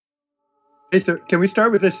Hey, so can we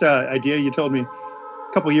start with this idea you told me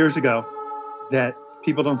a couple years ago that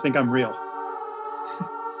people don't think I'm real?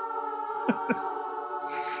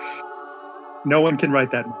 No one can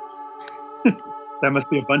write that. That must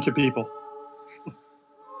be a bunch of people.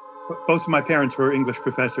 Both of my parents were English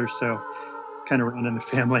professors, so kind of run in the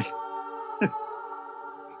family. And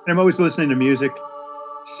I'm always listening to music,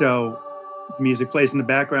 so the music plays in the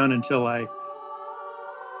background until I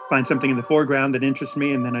find something in the foreground that interests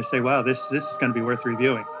me, and then I say, wow, this is going to be worth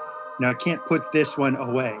reviewing. Now, I can't put this one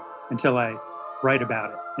away until I write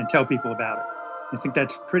about it and tell people about it. I think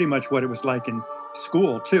that's pretty much what it was like in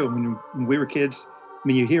school, too. When we were kids, I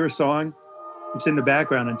mean, you hear a song, it's in the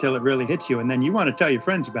background until it really hits you, and then you want to tell your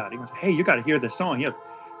friends about it. You say, hey, you got to hear this song. And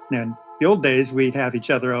in the old days, we'd have each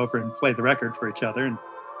other over and play the record for each other, and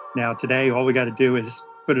now today, all we got to do is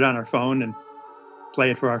put it on our phone and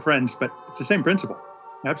play it for our friends, but it's the same principle.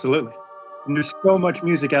 Absolutely. And there's so much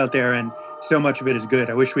music out there, and so much of it is good.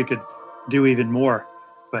 I wish we could do even more,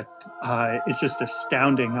 but it's just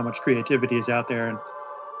astounding how much creativity is out there.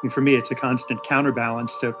 And for me, it's a constant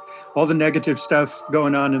counterbalance to all the negative stuff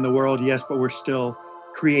going on in the world. Yes, but we're still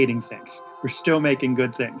creating things. We're still making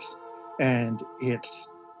good things. And it's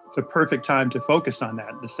the perfect time to focus on that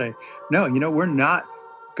and to say, no, we're not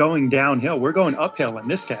going downhill. We're going uphill in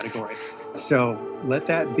this category. So let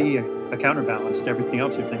that be a counterbalance to everything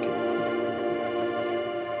else you're thinking.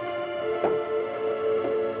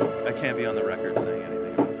 I can't be on the record saying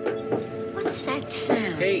anything about this. What's that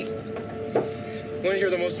sound? Hey, want to hear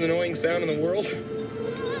the most annoying sound in the world?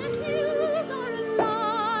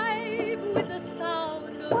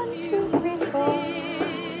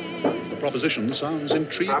 The proposition sounds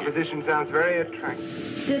intriguing. Proposition sounds very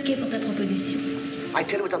attractive. C'est OK pour ta proposition. I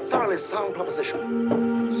tell you, it's a thoroughly sound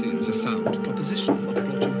proposition. Seems a sound proposition. What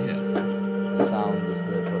brought you here? The sound is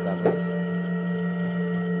the protagonist.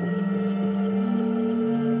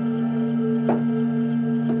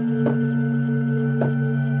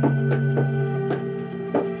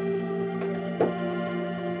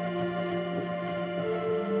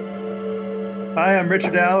 Hi, I'm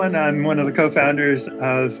Richard Allen. I'm one of the co-founders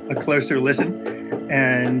of A Closer Listen,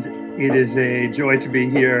 and it is a joy to be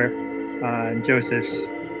here on Joseph's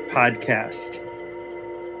podcast.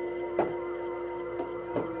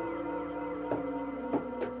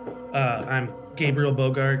 I'm Gabriel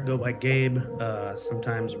Bogart, go by Gabe,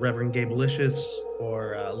 sometimes Reverend Gabealicious,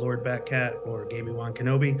 or Lord Batcat, or Gaby-Wan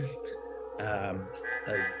Kenobi.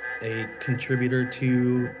 A contributor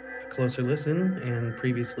to A Closer Listen and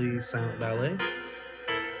previously Silent Ballet,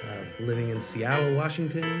 living in Seattle,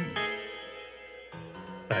 Washington.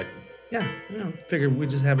 But yeah, figured we'd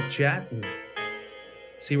just have a chat and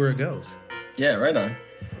see where it goes. Yeah, right on.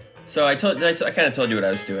 So I kind of told you what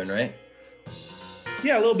I was doing, right?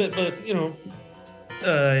 Yeah, a little bit, but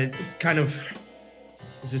kind of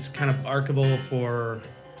is this kind of archival for?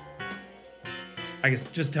 I guess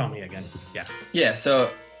just tell me again. Yeah. Yeah. So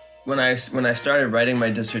when I started writing my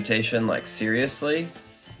dissertation, like seriously,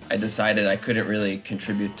 I decided I couldn't really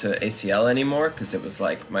contribute to ACL anymore because it was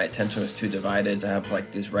like my attention was too divided to have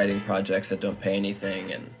like these writing projects that don't pay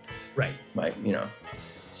anything and right.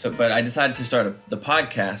 So, but I decided to start the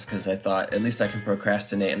podcast because I thought at least I can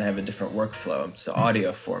procrastinate and I have a different workflow. It's an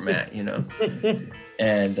audio format,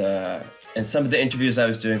 and some of the interviews I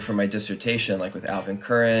was doing for my dissertation, like with Alvin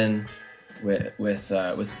Curran, with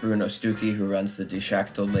Bruno Stuckey, who runs the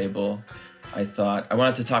Deshacto label, I thought I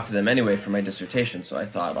wanted to talk to them anyway for my dissertation. So I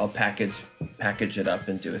thought I'll package it up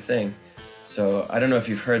and do a thing. So I don't know if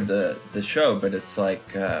you've heard the show, but it's like.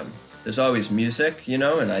 There's always music, and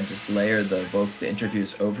I just layer the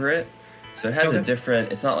interviews over it. So it has a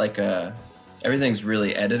different, it's not like everything's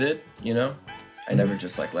really edited, I never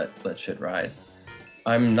just like let shit ride.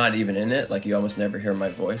 I'm not even in it, like you almost never hear my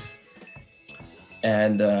voice.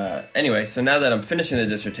 And anyway, so now that I'm finishing the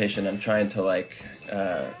dissertation, I'm trying to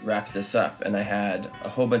wrap this up. And I had a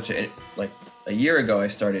whole bunch of, a year ago, I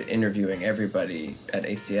started interviewing everybody at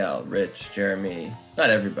ACL, Rich, Jeremy, not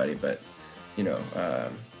everybody, but,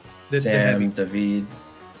 Sam, David,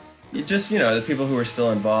 the people who were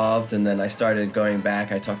still involved. And then I started going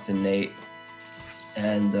back. I talked to Nate,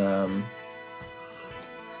 and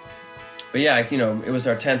but yeah, it was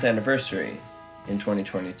our 10th anniversary in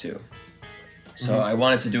 2022. So I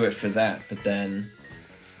wanted to do it for that, but then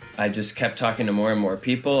I just kept talking to more and more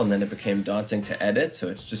people, and then it became daunting to edit. So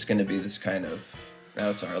it's just going to be this kind of,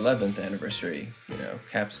 now it's our 11th anniversary,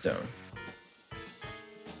 capstone.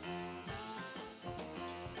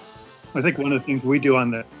 I think one of the things we do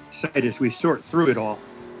on the site is we sort through it all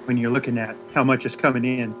when you're looking at how much is coming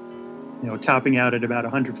in, topping out at about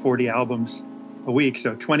 140 albums a week,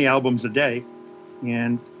 so 20 albums a day.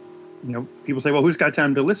 And people say, well, who's got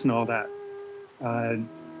time to listen to all that?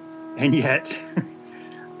 And yet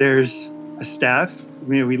there's a staff.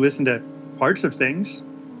 We listen to parts of things.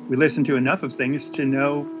 We listen to enough of things to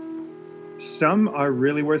know some are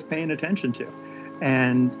really worth paying attention to.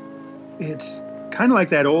 And it's kind of like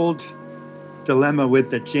that old dilemma with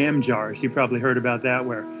the jam jars. You probably heard about that,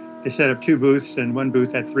 where they set up two booths, and one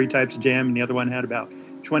booth had 3 types of jam and the other one had about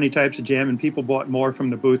 20 types of jam, and people bought more from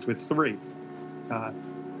the booth with 3. Now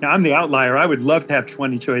I'm the outlier. I would love to have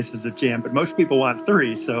 20 choices of jam, but most people want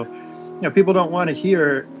 3. So, people don't want to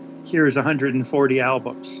hear, here's 140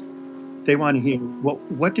 albums. They want to hear, well,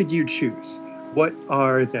 what did you choose? What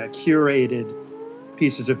are the curated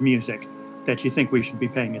pieces of music that you think we should be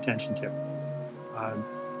paying attention to?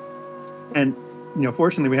 And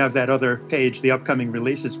fortunately, we have that other page, the upcoming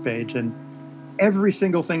releases page, and every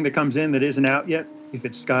single thing that comes in that isn't out yet, if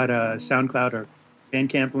it's got a SoundCloud or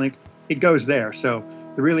Bandcamp link, it goes there. So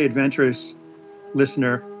the really adventurous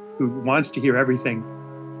listener who wants to hear everything,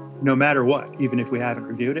 no matter what, even if we haven't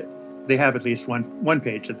reviewed it, they have at least one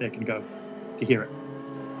page that they can go to hear it.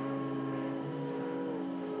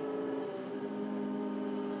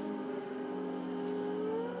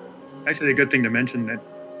 Actually, a good thing to mention that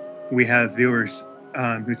we have viewers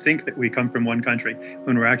who think that we come from one country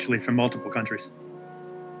when we're actually from multiple countries.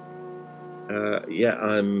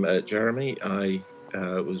 I'm Jeremy. I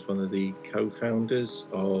was one of the co-founders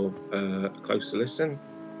of Closer Listen.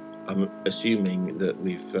 I'm assuming that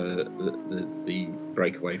we've the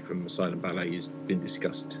breakaway from Silent Ballet has been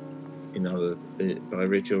discussed by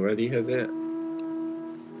Rich already, has it?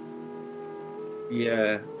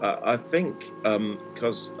 Yeah, I think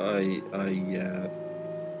because I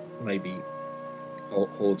maybe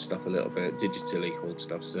hoard stuff a little bit, digitally hoard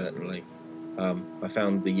stuff certainly. I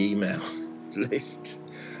found the email list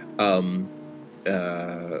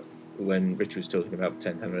when Rich was talking about the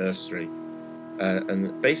 10th anniversary,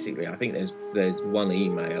 and basically I think there's one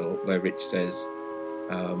email where Rich says,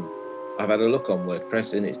 I've had a look on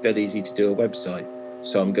WordPress and it's dead easy to do a website,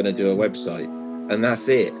 so I'm going to do a website, and that's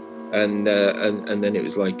it. And then it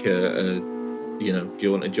was like, do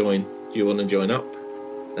you want to join? Do you want to join up?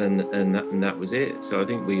 And that was it. So I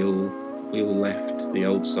think we all left the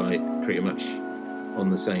old site pretty much on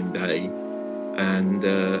the same day,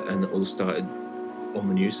 and all started on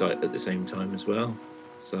the new site at the same time as well.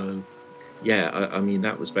 So yeah, I mean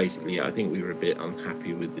that was basically it. I think we were a bit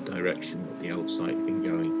unhappy with the direction that the old site had been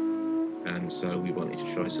going, and so we wanted to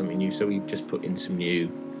try something new. So we just put in some new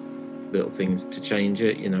little things to change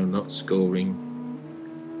it, not scoring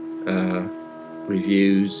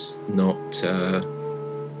reviews, not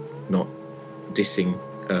dissing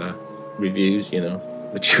reviews,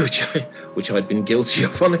 which I'd been guilty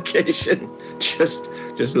of on occasion, just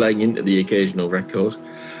laying into the occasional record,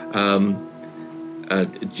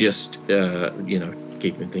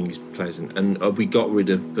 keeping things pleasant. And we got rid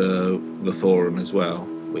of the forum as well,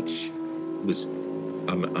 which was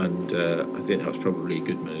I think that was probably a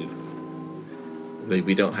good move.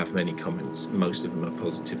 We don't have many comments. Most of them are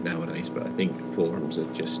positive nowadays, but I think forums are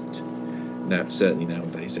just certainly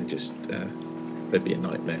nowadays are just they'd be a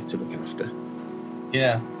nightmare to look after.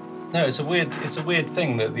 Yeah, no, it's a weird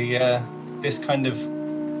thing that this kind of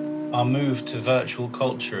our move to virtual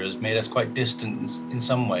culture has made us quite distant in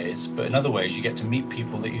some ways, but in other ways you get to meet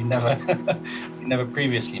people that you never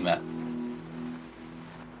previously met.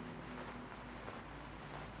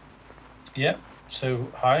 Yeah. So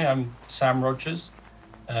hi, I'm Sam Rogers,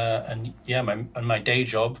 and yeah, my day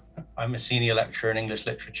job, I'm a senior lecturer in English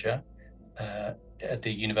literature at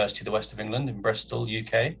the University of the West of England in Bristol,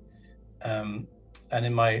 UK. And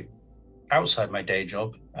outside my day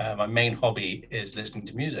job, my main hobby is listening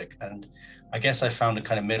to music, and I guess I found a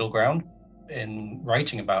kind of middle ground in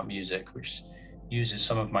writing about music, which uses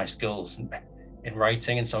some of my skills in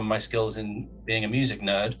writing and some of my skills in being a music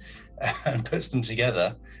nerd, and puts them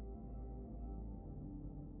together.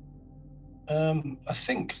 I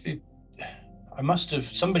think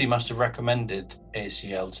somebody must have recommended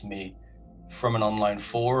ACL to me from an online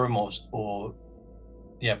forum or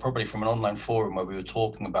probably from an online forum where we were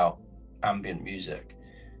talking about ambient music.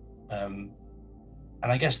 And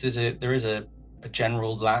I guess there is a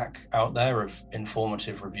general lack out there of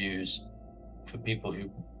informative reviews for people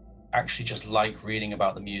who actually just like reading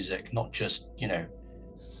about the music, not just,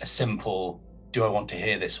 a simple, do I want to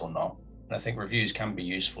hear this or not? And I think reviews can be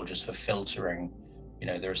useful just for filtering.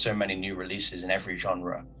 There are so many new releases in every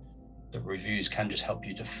genre that reviews can just help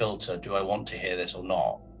you to filter, do I want to hear this or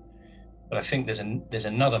not? But I think there's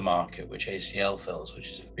another market which ACL fills, which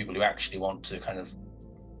is people who actually want to kind of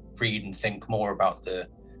read and think more about the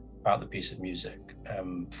piece of music.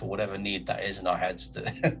 for whatever need that is in our heads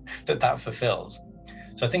that that fulfills.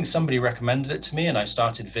 So I think somebody recommended it to me, and I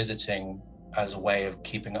started visiting as a way of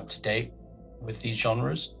keeping up to date with these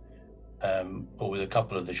genres, or with a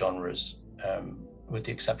couple of the genres, with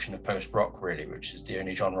the exception of post-rock, really, which is the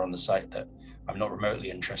only genre on the site that I'm not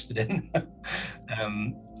remotely interested in.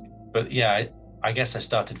 But yeah, I guess I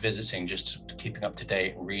started visiting, just keeping up to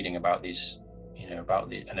date and reading about these,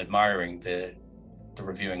 and admiring the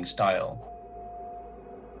reviewing style.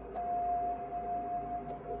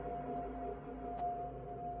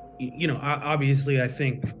 Obviously, I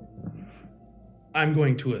think I'm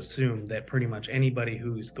going to assume that pretty much anybody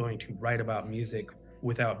who's going to write about music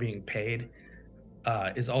without being paid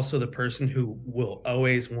is also the person who will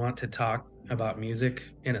always want to talk about music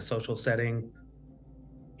in a social setting.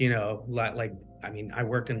 I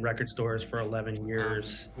worked in record stores for 11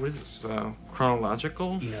 years. What is this,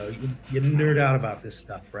 chronological? You nerd out about this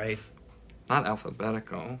stuff, right? Not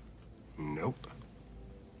alphabetical. Nope.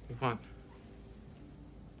 What?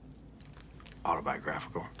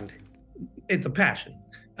 Autobiographical. It's a passion.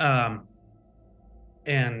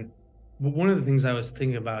 And one of the things I was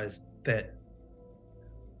thinking about is that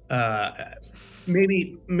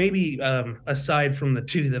maybe aside from the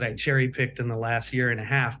two that I cherry picked in the last year and a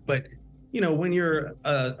half, but when you're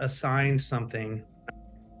assigned something,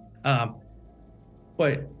 but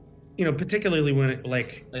particularly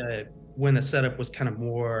when the setup was kind of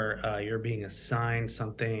more you're being assigned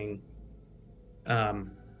something, at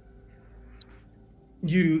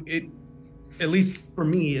least for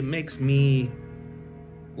me, it makes me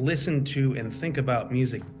listen to and think about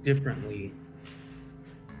music differently.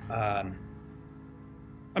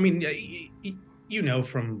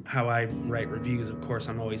 From how I write reviews, of course,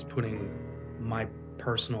 I'm always putting my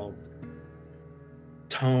personal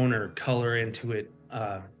tone or color into it,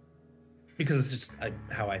 because it's just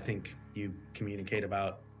how I think you communicate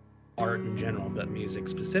about art in general, but music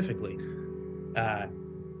specifically.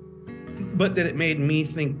 But that it made me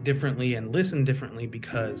think differently and listen differently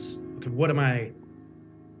because,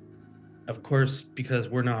 of course, because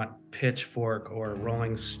we're not Pitchfork or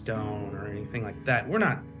Rolling Stone or anything like that. We're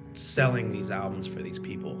not selling these albums for these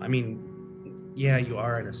people. I mean, yeah, you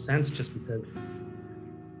are in a sense, just because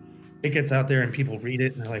it gets out there and people read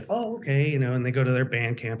it and they're like, oh, okay, and they go to their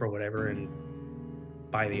Bandcamp or whatever and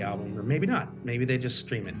buy the album, or maybe not. Maybe they just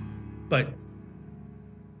stream it. But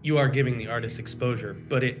you are giving the artist exposure,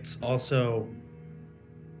 but it's also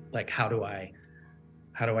like, how do I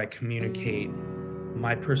communicate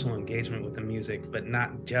my personal engagement with the music, but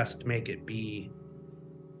not just make it be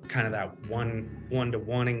kind of that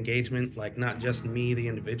one-to-one engagement, like not just me, the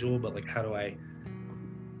individual, but like, how do I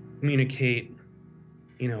communicate,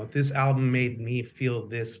 this album made me feel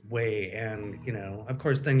this way. And, of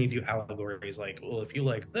course, then you do allegories like, well, if you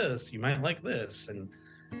like this, you might like this. And,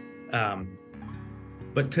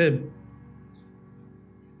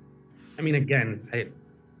 again,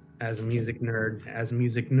 as music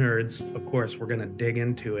nerds, of course, we're going to dig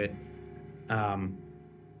into it.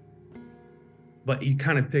 But you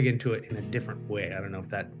kind of dig into it in a different way. I don't know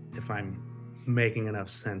if I'm making enough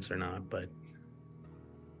sense or not, but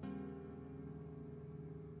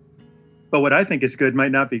what I think is good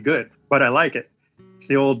might not be good, but I like it. It's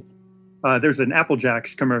the old, there's an Apple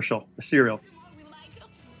Jacks commercial, a cereal. I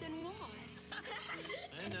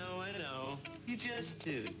know. You just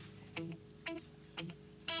do.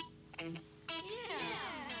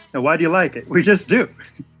 Now, why do you like it? We just do.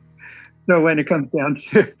 So when it comes down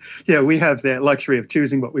to, we have the luxury of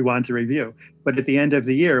choosing what we want to review. But at the end of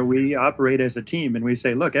the year, we operate as a team and we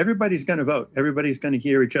say, look, everybody's going to vote. Everybody's going to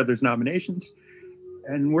hear each other's nominations.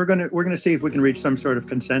 And we're going to see if we can reach some sort of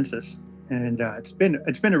consensus. And it's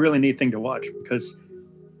been a really neat thing to watch, because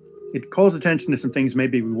it calls attention to some things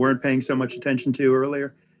maybe we weren't paying so much attention to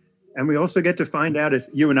earlier. And we also get to find out, as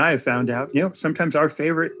you and I have found out, sometimes our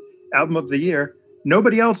favorite album of the year,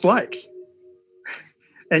 nobody else likes.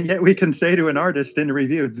 And yet we can say to an artist in a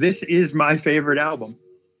review, this is my favorite album,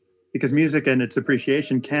 because music and its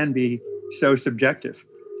appreciation can be so subjective.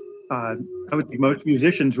 I would think most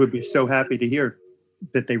musicians would be so happy to hear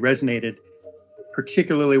that they resonated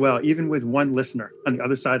particularly well, even with one listener on the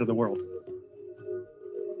other side of the world.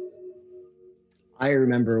 I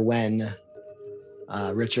remember when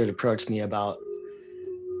Richard approached me about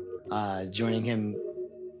joining him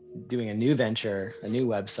doing a new venture, a new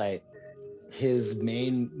website. His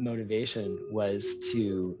main motivation was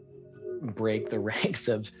to break the ranks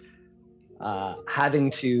of having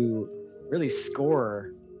to really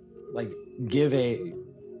score, like give a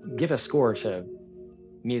score to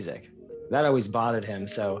music. That always bothered him.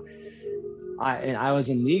 So I was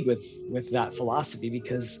in league with that philosophy,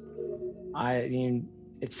 because I mean,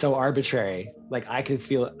 it's so arbitrary. Like I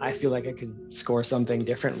feel like I could score something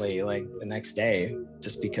differently like the next day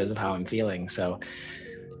just because of how I'm feeling. So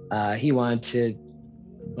he wanted to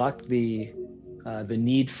buck the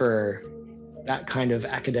need for that kind of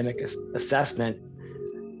academic assessment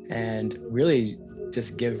and really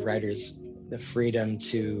just give writers the freedom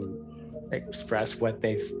to express what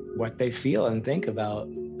they feel and think about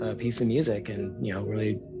a piece of music, and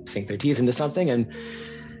really sink their teeth into something and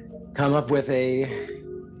come up with a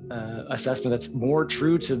assessment that's more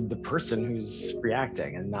true to the person who's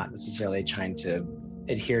reacting and not necessarily trying to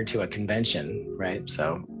adhere to a convention, right?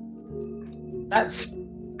 So that's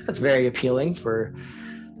very appealing for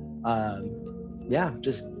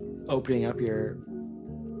just opening up your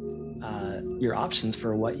options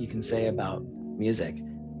for what you can say about music.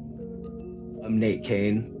 I'm Nate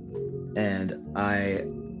Kane, and I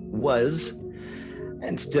was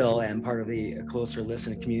and still am part of the Closer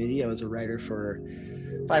Listen community. I was a writer for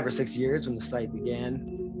 5 or 6 years when the site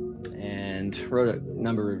began and wrote a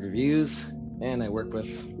number of reviews. And I worked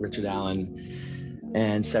with Richard Allen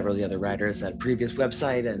and several of the other writers at previous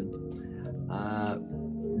website. And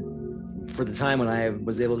for the time when I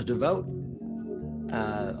was able to devote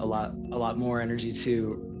a lot more energy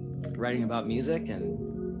to writing about music, and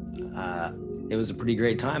it was a pretty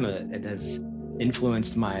great time. It has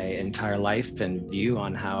influenced my entire life and view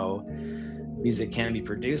on how music can be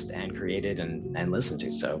produced and created and listened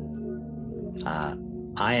to. So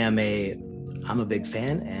I'm a big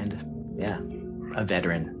fan and a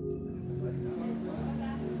veteran.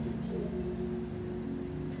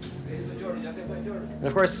 And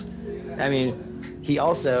of course, I mean, he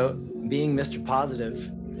also, being Mr. Positive,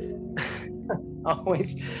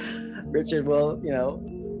 always, Richard will,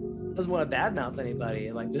 doesn't want to badmouth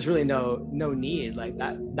anybody. Like there's really no need. Like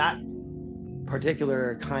that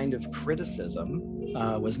particular kind of criticism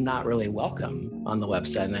was not really welcome on the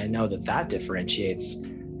website, and I know that differentiates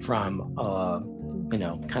from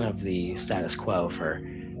kind of the status quo for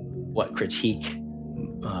what critique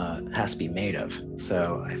has to be made of.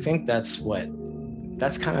 So I think that's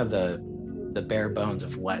kind of the bare bones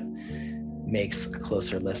of what makes A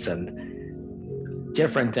Closer Listen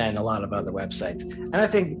different than a lot of other websites. And I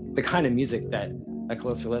think the kind of music that A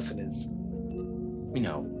Closer Listen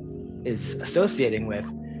is associating with,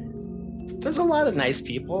 there's a lot of nice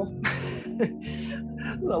people.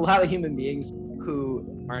 There's a lot of human beings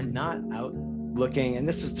who are not out looking, and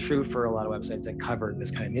this is true for a lot of websites that cover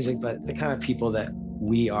this kind of music, but the kind of people that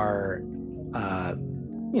we are,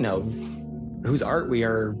 whose art we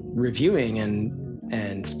are reviewing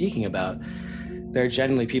and speaking about, they're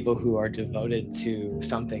generally people who are devoted to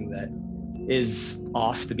something that is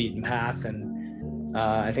off the beaten path. And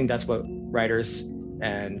I think that's what writers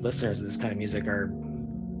and listeners of this kind of music are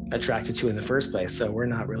attracted to in the first place. So we're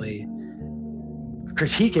not really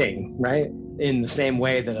critiquing, right, in the same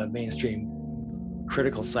way that a mainstream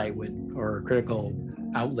critical site would, or critical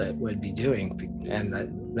outlet would be doing. And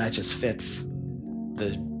that just fits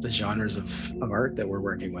the genres of art that we're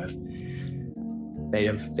working with.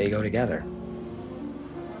 They go together.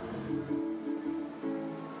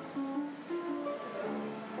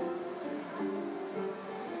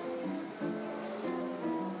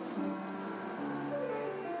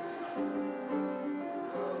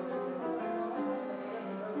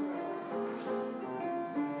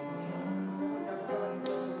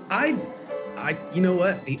 You know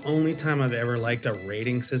what? The only time I've ever liked a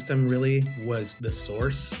rating system really was The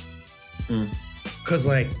Source. Because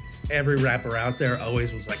like every rapper out there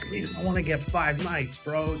always was like, man, I want to get 5 nights,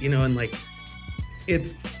 bro. And like,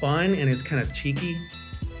 it's fun and it's kind of cheeky.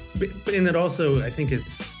 And it also, I think, is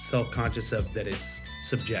self-conscious of that it's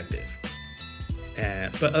subjective.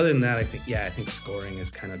 But other than that, I think scoring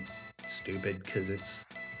is kind of stupid, because it's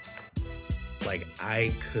like,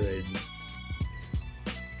 I could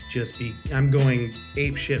just be, I'm going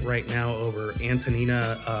ape shit right now over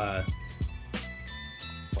Antonina,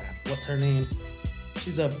 what's her name?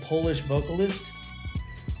 She's a Polish vocalist,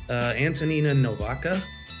 Antonina Nowaka.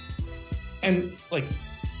 And like,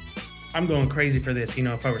 I'm going crazy for this.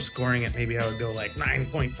 If I were scoring it, maybe I would go like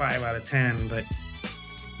 9.5 out of 10, but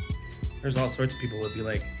there's all sorts of people who would be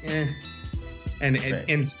like, eh. And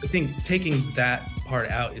I think taking that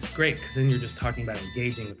part out is great, because then you're just talking about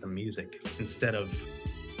engaging with the music instead of,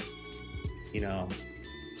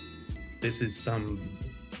 this is some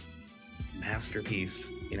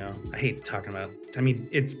masterpiece. I hate talking about,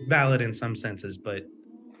 it's valid in some senses, but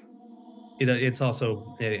it's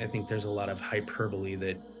also, I think there's a lot of hyperbole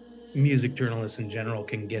that music journalists in general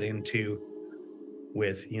can get into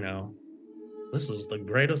with, this is the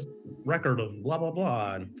greatest record of blah, blah,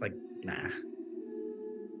 blah. And it's like, nah.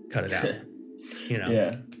 cut it out. You know,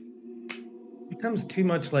 Yeah. it becomes too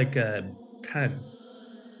much like a kind of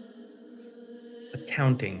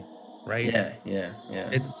accounting, right? Yeah.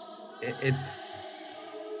 It's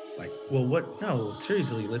like, well, what? No,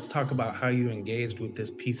 seriously, let's talk about how you engaged with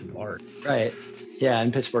this piece of art. Right. Yeah,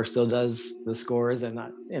 and Pitchfork still does the scores, and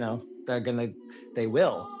not, they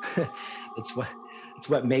will. It's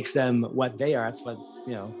what makes them what they are. It's what,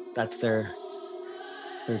 that's their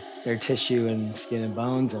tissue and skin and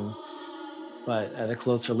bones. And but at a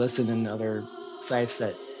closer listen in other sites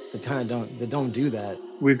that kind of don't do that.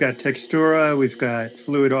 We've got Textura, we've got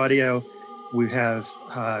Fluid Audio, we have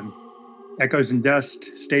Echoes and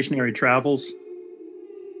Dust, Stationary Travels.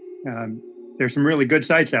 There's some really good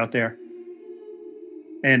sites out there.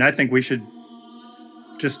 And I think we should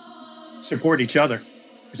just support each other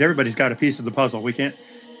because everybody's got a piece of the puzzle. We can't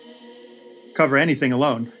cover anything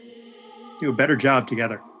alone. Do a better job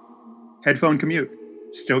together. Headphone Commute,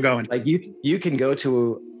 still going. Like you can go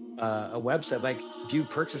to a website, like if you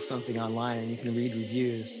purchase something online and you can read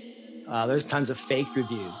reviews, there's tons of fake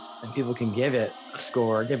reviews and people can give it a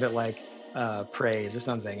score, give it like praise or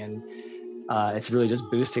something. And it's really just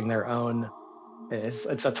boosting their own, it's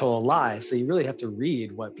a total lie. So you really have to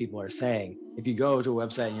read what people are saying. If you go to a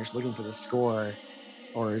website and you're just looking for the score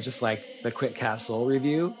or just like the quick capsule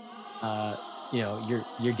review,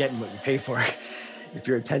 you're getting what you pay for. If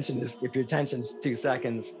your attention's 2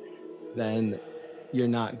 seconds, then you're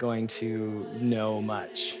not going to know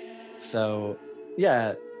much. So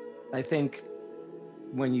yeah, I think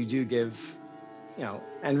when you do give,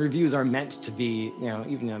 and reviews are meant to be,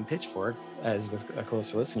 even on Pitchfork, as with a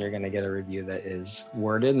closer listen, you're going to get a review that is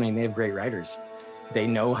worded. I mean, they have great writers. They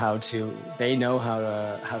know how to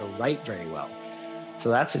write very well. So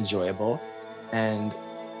that's enjoyable.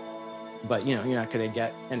 But you're not going to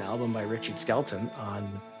get an album by Richard Skelton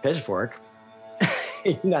on Pitchfork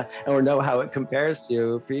or know how it compares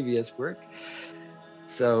to previous work.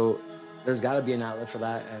 So there's got to be an outlet for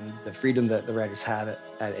that, and the freedom that the writers have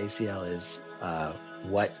at ACL is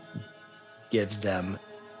what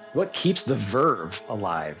keeps the verve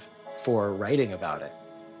alive for writing about it.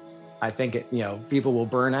 I think people will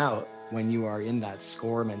burn out when you are in that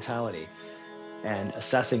score mentality and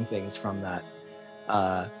assessing things from that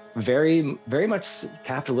very, very much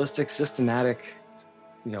capitalistic, systematic,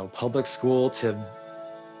 public school to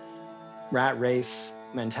rat race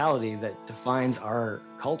mentality that defines our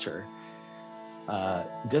culture.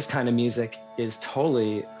 This kind of music is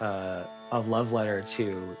totally a love letter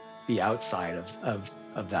to the outside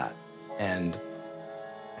of that. And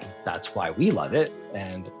that's why we love it.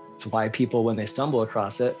 And it's why people, when they stumble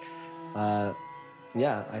across it, I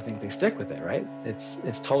think they stick with it, right?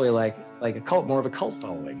 It's totally like a cult, more of a cult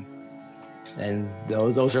following. And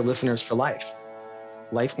those are listeners for life,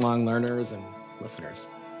 lifelong learners and listeners.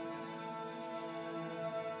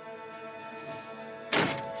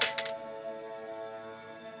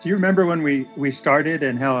 Do you remember when we started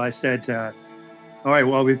and how I said, all right,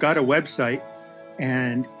 well, we've got a website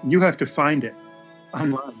and you have to find it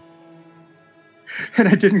online. And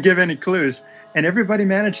I didn't give any clues, and everybody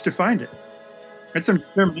managed to find it. That's some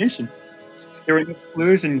determination. There were no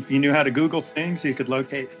clues, and if you knew how to Google things, you could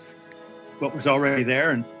locate what was already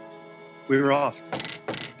there, and we were off.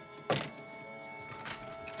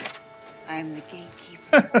 I'm the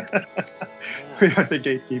gatekeeper. We are the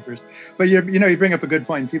gatekeepers. But you bring up a good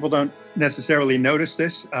point. People don't necessarily notice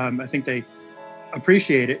this. I think they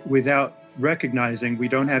appreciate it without recognizing we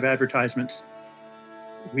don't have advertisements,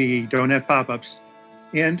 we don't have pop-ups,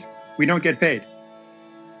 and we don't get paid.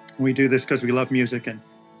 We do this because we love music, and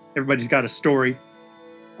everybody's got a story.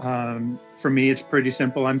 For me, it's pretty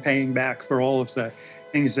simple. I'm paying back for all of the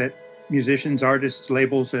things that musicians, artists,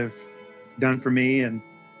 labels have done for me, and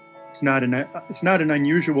it's not an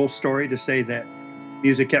unusual story to say that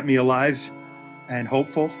music kept me alive and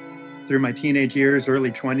hopeful through my teenage years,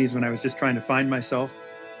 early 20s, when I was just trying to find myself.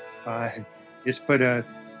 Just put a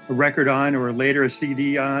record on, or later a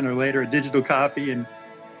CD on, or later a digital copy,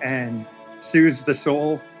 and soothes the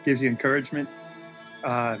soul, gives you encouragement,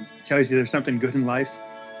 tells you there's something good in life.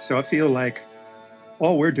 So I feel like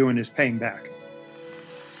all we're doing is paying back.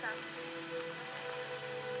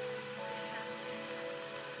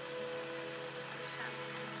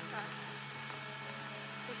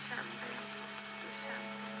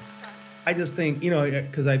 I just think,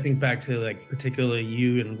 because I think back to like particularly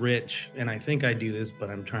you and Rich, and I think I do this, but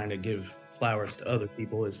I'm trying to give flowers to other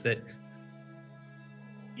people, is that,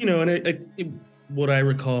 and what I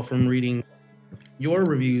recall from reading your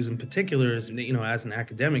reviews in particular is, as an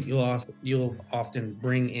academic, you'll often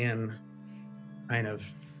bring in kind of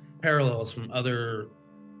parallels from other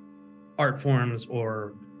art forms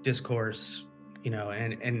or discourse,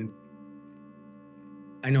 and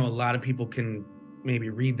I know a lot of people can maybe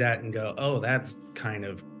read that and go, oh, that's kind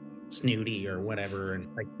of snooty or whatever.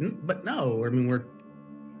 And like, but no, I mean,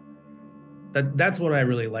 that's what I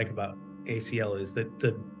really like about ACL is that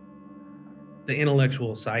the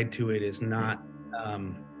intellectual side to it is not,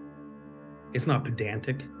 it's not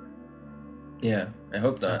pedantic. Yeah, I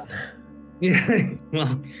hope not. Yeah,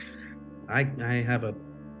 well, I have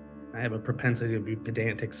a propensity to be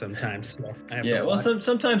pedantic sometimes. So I have Yeah, to well, watch.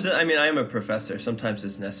 sometimes, I mean, I am a professor. Sometimes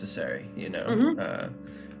it's necessary, Mhm.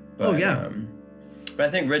 But, Oh, yeah. But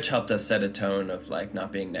I think Rich helped us set a tone of like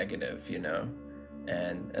not being negative,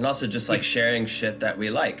 and also just like sharing shit that we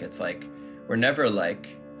like. It's like we're never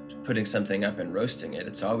like putting something up and roasting it.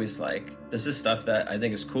 It's always like, this is stuff that I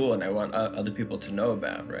think is cool and I want other people to know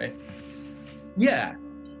about, right? Yeah.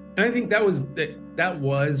 And I think that was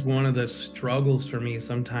one of the struggles for me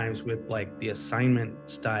sometimes with like the assignment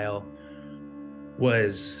style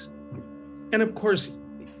was, and of course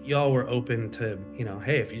y'all were open to,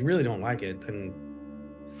 hey, if you really don't like it, then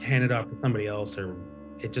hand it off to somebody else or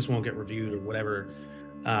it just won't get reviewed or whatever.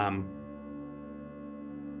 And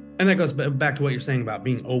that goes back to what you're saying about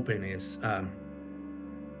being open is, I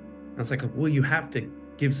was like, well, you have to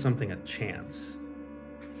give something a chance.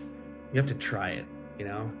 You have to try it,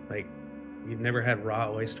 like you've never had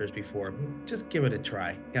raw oysters before. Just give it a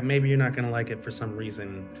try. Yeah, maybe you're not going to like it for some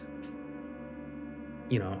reason,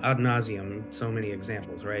 ad nauseum, so many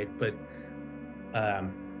examples, right? But,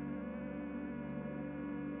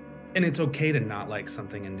 and it's okay to not like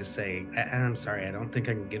something and just say, I'm sorry, I don't think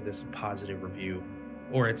I can give this a positive review,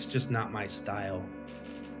 or it's just not my style.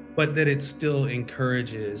 But that it still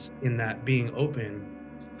encourages in that being open.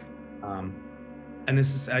 And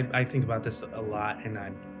this is, I think about this a lot, and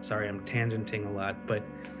I'm sorry, I'm tangenting a lot, but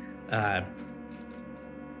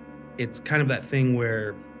it's kind of that thing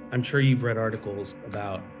where I'm sure you've read articles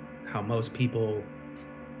about how most people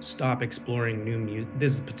stop exploring new music.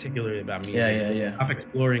 This is particularly about music. Yeah. Stop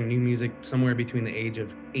exploring new music somewhere between the age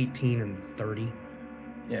of 18 and 30.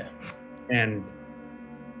 Yeah. And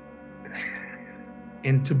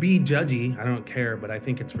to be judgy, I don't care, but I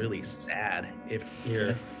think it's really sad if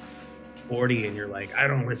you're 40 and you're like, I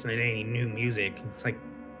don't listen to any new music. It's like,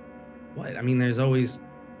 what? I mean, there's always,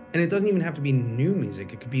 and it doesn't even have to be new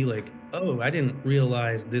music. It could be like, oh, I didn't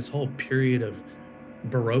realize this whole period of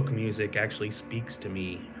Baroque music actually speaks to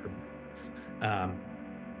me.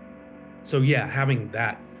 So yeah, having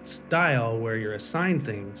that style where you're assigned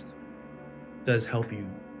things does help you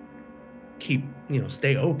keep,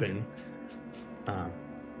 stay open.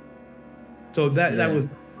 So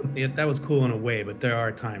that was cool in a way, but there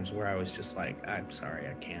are times where I was just like, I'm sorry,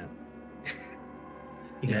 I can't.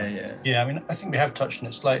 Yeah. I mean, I think we have touched on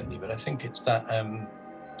it slightly, but I think it's that,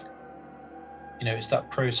 it's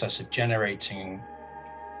that process of generating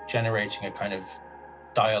a kind of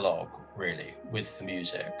dialogue really with the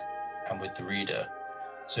music and with the reader.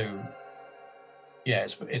 So yeah,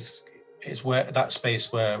 it's where that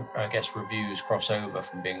space where I guess reviews cross over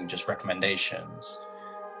from being just recommendations.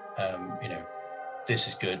 This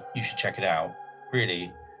is good, you should check it out.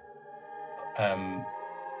 Really,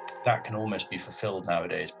 that can almost be fulfilled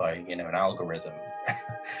nowadays by an algorithm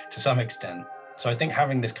to some extent. So I think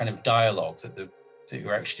having this kind of dialogue that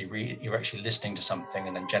you're actually listening to something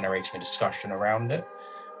and then generating a discussion around it,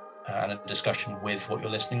 and a discussion with what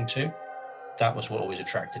you're listening to, that was what always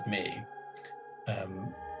attracted me.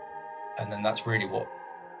 And then that's really what,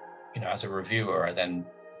 as a reviewer, I then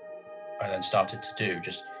started to do,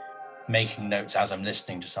 just making notes as I'm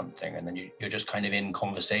listening to something, and then you're just kind of in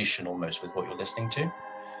conversation almost with what you're listening to.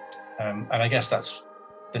 And I guess that's,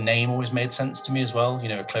 the name always made sense to me as well.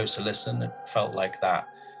 A closer listen, it felt like that.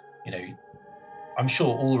 I'm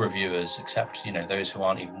sure all reviewers, except those who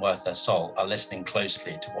aren't even worth their salt, are listening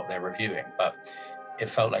closely to what they're reviewing. But it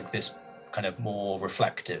felt like this kind of more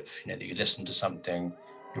reflective. That you listen to something,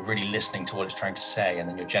 you're really listening to what it's trying to say, and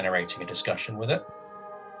then you're generating a discussion with it.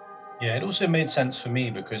 Yeah, it also made sense for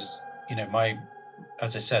me because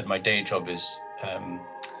as I said, my day job is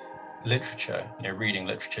literature, reading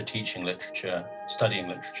literature, teaching literature, studying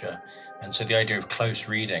literature. And so the idea of close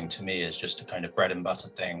reading to me is just a kind of bread and butter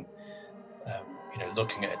thing.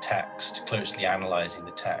 Looking at a text, closely analyzing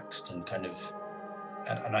the text, and kind of,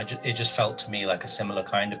 it just felt to me like a similar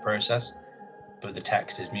kind of process, but the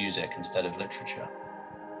text is music instead of literature.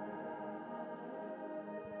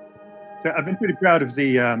 So I've been pretty proud of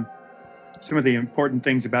the some of the important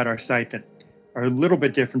things about our site that are a little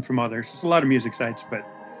bit different from others. There's a lot of music sites, but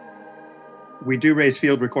we do raise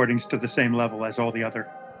field recordings to the same level as all the other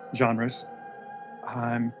genres.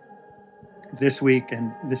 This week,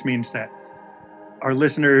 and this means that our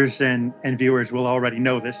listeners and viewers will already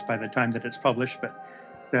know this by the time that it's published, but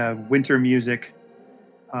the Winter Music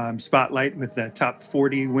Spotlight with the top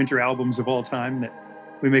 40 winter albums of all time, that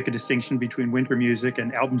we make a distinction between winter music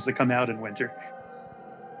and albums that come out in winter.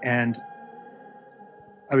 And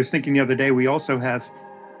I was thinking the other day, we also have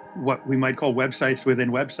what we might call websites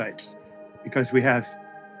within websites, because we have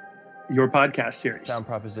your podcast series. Sound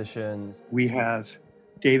Propositions. We have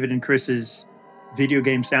David and Chris's video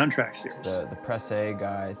game soundtrack series. The Press A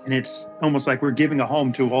guys. And it's almost like we're giving a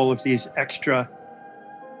home to all of these extra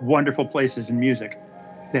wonderful places in music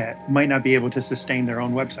that might not be able to sustain their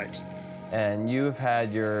own websites. And you've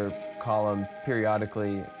had your column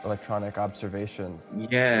periodically, Electronic Observations.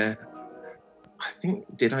 Yeah. I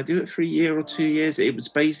think, did I do it for a year or 2 years? It was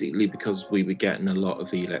basically because we were getting a lot of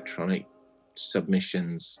the electronic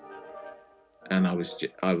submissions, and I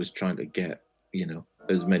was trying to get, you know,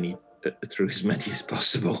 as many through as many as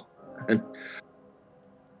possible. And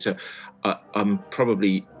so I'm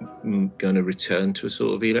probably going to return to a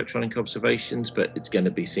sort of electronic observations, but it's going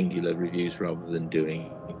to be singular reviews rather than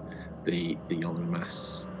doing the en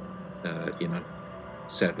masse, you know,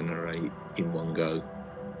 7 or 8 in one go.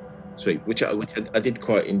 Sweet, which I did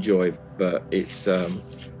quite enjoy, but it's I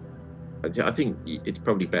think it's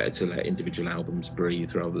probably better to let individual albums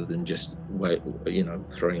breathe rather than just you know,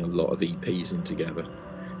 throwing a lot of EPs in together,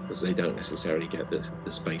 because they don't necessarily get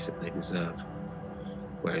the space that they deserve.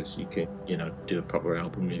 Whereas you can, you know, do a proper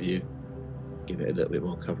album review, give it a little bit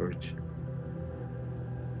more coverage.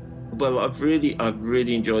 Well, I've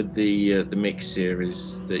really enjoyed the mix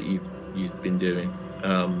series that you've been doing.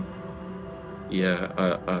 Yeah,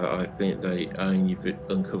 I think you've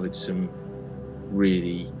uncovered some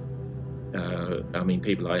really, I mean,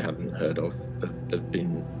 people I haven't heard of have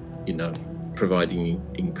been, you know, providing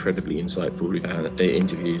incredibly insightful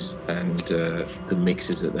interviews, and the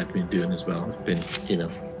mixes that they've been doing as well have been, you know,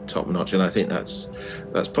 top notch. And I think that's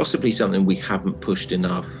possibly something we haven't pushed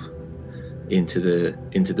enough into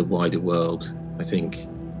the wider world, I think.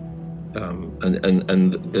 And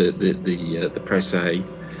the Press A,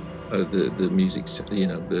 the music, you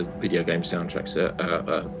know, the video game soundtracks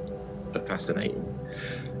are fascinating.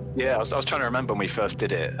 Yeah, I was trying to remember when we first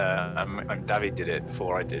did it. David did it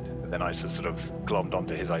before I did, and then I just sort of glommed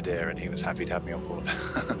onto his idea, and he was happy to have me on board.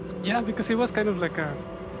 Yeah, because it was kind of like a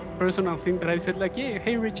personal thing that I said, like, yeah,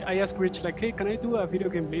 hey Rich, I asked Rich, like, hey, can I do a video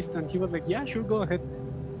game list? And he was like, yeah, sure, go ahead.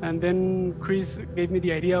 And then Chris gave me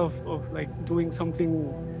the idea of like doing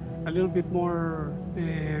something a little bit more,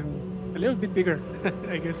 a little bit bigger,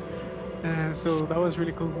 I guess. So that was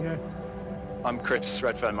really cool, yeah. I'm Chris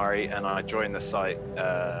Redfern Murray, and I joined the site,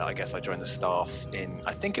 I guess I joined the staff in,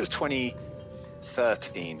 I think it was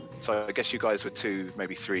 2013. So I guess you guys were 2,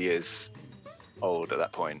 maybe 3 years old at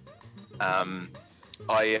that point. I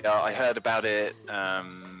heard about it, I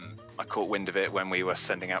caught wind of it when we were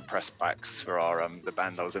sending out press packs for our the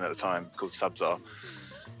band I was in at the time called Subzar.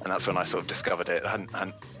 And that's when I sort of discovered it. I hadn't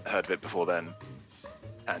heard of it before then.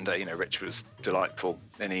 And, you know, Rich was delightful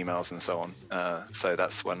in emails and so on. So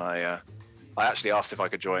that's when I actually asked if I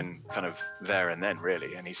could join kind of there and then,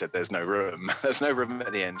 really. And he said, there's no room. There's no room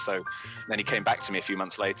at the end. So then he came back to me a few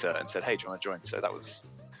months later and said, hey, do you want to join? So that was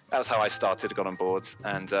how I started, got on board.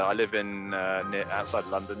 And I live in outside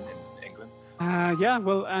London in England. Yeah,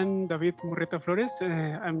 well, I'm David Murrieta Flores.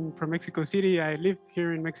 I'm from Mexico City. I live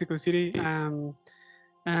here in Mexico City.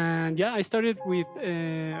 And yeah, I started with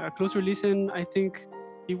a closer listen. I think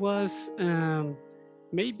it was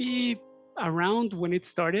maybe around when it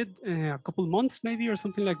started, a couple months maybe or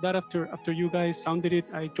something like that. After you guys founded it,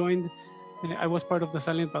 I joined. I was part of the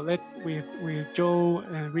Silent Ballet with Joe,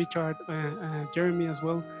 Richard, Jeremy as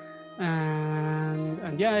well.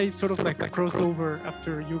 And yeah, I sort of like crossed over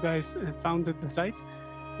after you guys founded the site.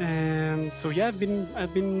 And so yeah, I've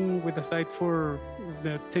been with the site for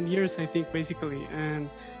the 10 years, I think, basically, and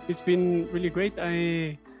it's been really great.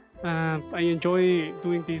 I enjoy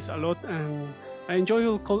doing this a lot, and I enjoy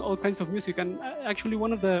all kinds of music. And actually,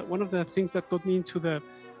 one of the things that got me into the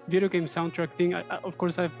video game soundtrack thing, of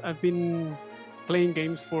course, I've been playing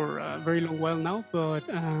games for a very long while now, but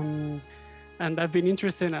and I've been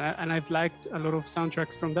interested, and I've liked a lot of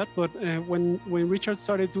soundtracks from that. But when Richard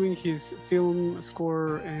started doing his film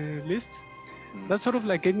score lists, that sort of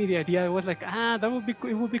like gave me the idea. I was like,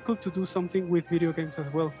 it would be cool to do something with video games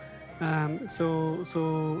as well. So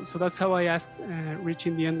that's how I asked Rich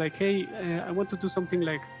in the end, like, hey, I want to do something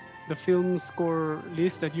like the film score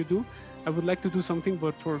list that you do. I would like to do something,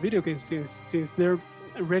 but for video games, since they're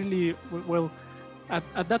readily, well,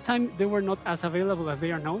 at that time they were not as available as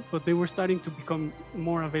they are now, but they were starting to become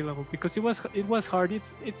more available, because it was hard.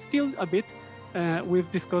 It's still a bit,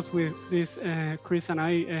 we've discussed with this Chris and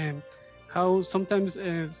I how sometimes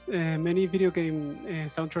many video game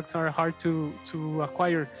soundtracks are hard to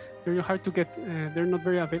acquire. They're hard to get. They're not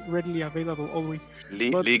very readily available always.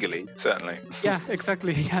 Legally, certainly. Yeah,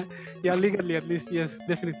 exactly. Yeah, legally at least. Yes,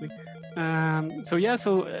 definitely. So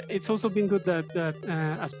it's also been good that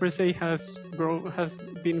as per se has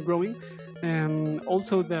been growing.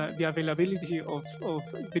 Also, the availability of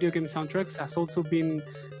video game soundtracks has also been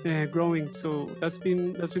growing. So that's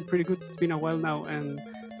been pretty good. It's been a while now,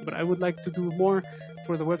 but I would like to do more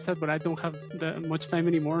for the website, but I don't have much time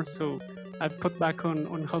anymore. So I've cut back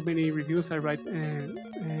on how many reviews I write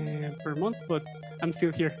per month, but I'm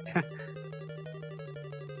still here.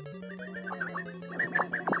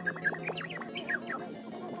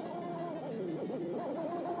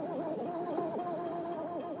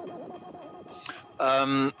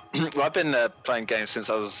 Well, I've been playing games since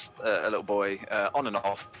I was a little boy, on and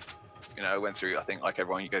off. You know, I went through, I think like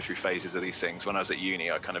everyone, you go through phases of these things. When I was at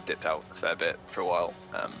uni, I kind of dipped out a fair bit for a while,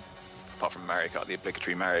 apart from Mario Kart, the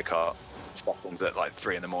obligatory Mario Kart sessions at like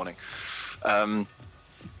 3 a.m.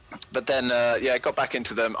 But then, I got back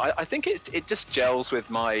into them. I think it just gels with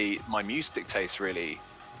my music taste, really,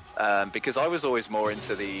 because I was always more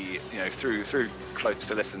into the, through close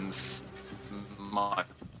to listens, my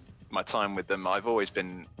time with them, I've always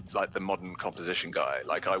been like the modern composition guy.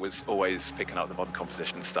 Like I was always picking up the modern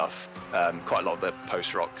composition stuff, quite a lot of the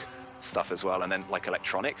post-rock stuff as well, and then like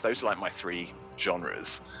electronic. Those are like my 3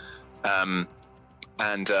 genres. So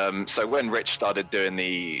when Rich started doing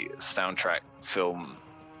the soundtrack film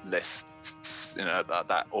lists,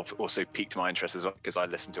 that also piqued my interest as well, because I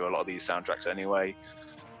listened to a lot of these soundtracks anyway.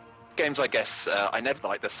 Games, I guess, I never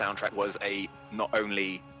liked the soundtrack was not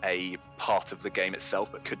only a part of the game itself,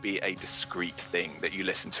 but could be a discrete thing that you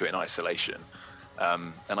listen to in isolation.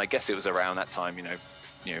 And I guess it was around that time,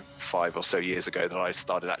 5 or so years ago, that I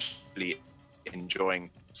started actually enjoying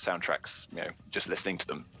soundtracks, just listening to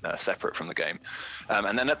them separate from the game.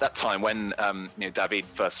 And then at that time, when David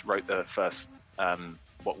first wrote the first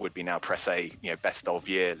what would be now Press A, best of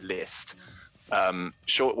year list.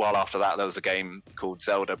 Short while after that, there was a game called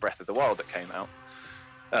Zelda Breath of the Wild that came out.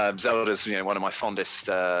 Zelda's one of my fondest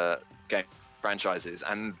game franchises,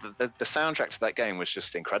 and the soundtrack to that game was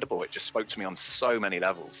just incredible. It just spoke to me on so many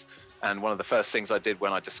levels. And one of the first things I did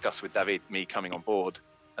when I discussed with David me coming on board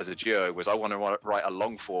as a duo was I want to write a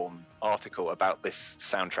long form article about this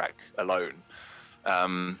soundtrack alone.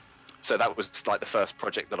 So that was like the first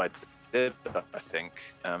project that I did, I think,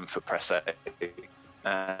 for Press A.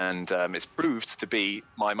 And it's proved to be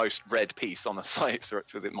my most read piece on the site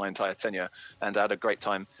through my entire tenure, and I had a great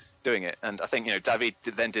time doing it. And I think David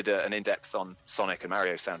then did an in-depth on Sonic and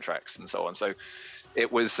Mario soundtracks and so on. So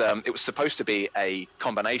it was supposed to be a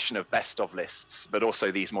combination of best of lists, but also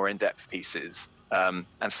these more in-depth pieces. And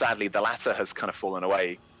sadly, the latter has kind of fallen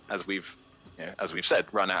away as we've said,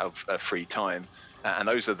 run out of free time. And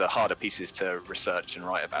those are the harder pieces to research and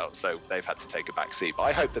write about, so they've had to take a back seat. But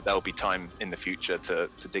I hope that there'll be time in the future to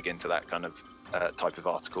dig into that kind of type of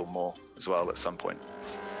article more as well at some point.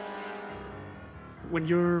 When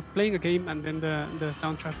you're playing a game and then the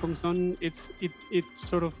soundtrack comes on, it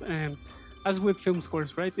sort of, as with film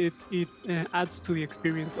scores, right? It adds to the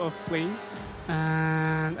experience of playing,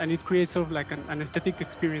 and it creates sort of like an aesthetic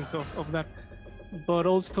experience of that. But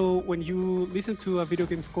also, when you listen to a video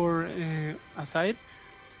game score aside,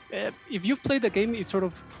 if you play the game, it's sort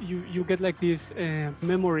of you get like this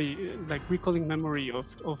memory, like recalling memory of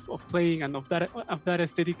playing and of that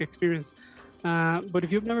aesthetic experience. But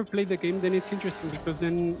if you've never played the game, then it's interesting, because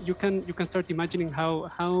then you can start imagining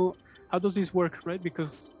how does this work, right?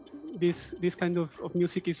 Because this kind of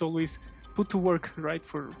music is always put to work, right,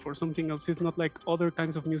 for something else. It's not like other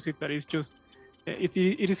kinds of music that is just it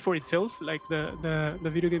is for itself. Like the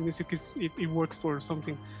video game music it works for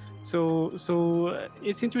something. So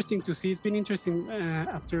it's interesting to see. It's been interesting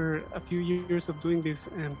after a few years of doing this,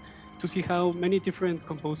 to see how many different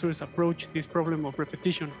composers approach this problem of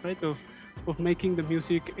repetition, right? Of making the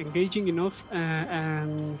music engaging enough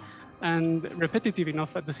and repetitive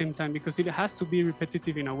enough at the same time, because it has to be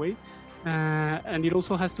repetitive in a way, and it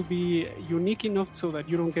also has to be unique enough so that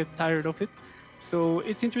you don't get tired of it. So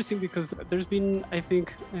it's interesting because there's been, I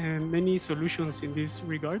think, many solutions in this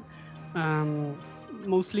regard.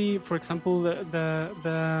 Mostly, for example,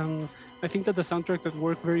 I think that the soundtracks that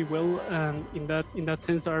work very well in that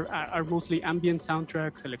sense are mostly ambient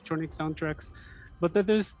soundtracks, electronic soundtracks. But then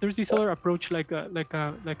there's this other approach, like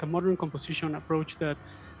a modern composition approach, that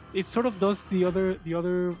it sort of does the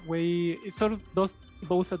other way. It sort of does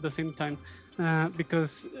both at the same time,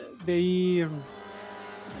 because they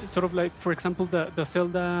sort of like, for example, the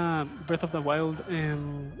Zelda Breath of the Wild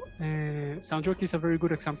soundtrack is a very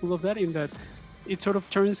good example of that, in that it sort of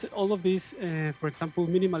turns all of these, for example,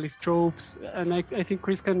 minimalist tropes, and I think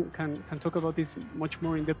Chris can talk about this much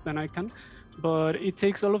more in depth than I can, but it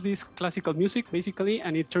takes all of this classical music basically,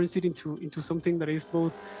 and it turns it into something that is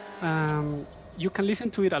both, you can listen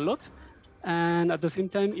to it a lot, and at the same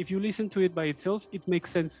time, if you listen to it by itself, it makes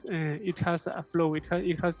sense. It has a flow. It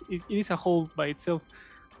is a whole by itself,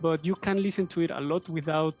 but you can listen to it a lot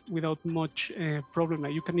without much problem.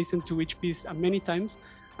 Like, you can listen to each piece many times,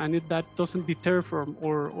 and that doesn't deter from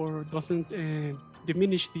or doesn't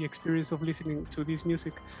diminish the experience of listening to this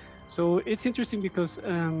music. So it's interesting because,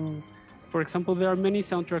 for example, there are many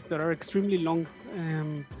soundtracks that are extremely long.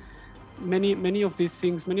 Many of these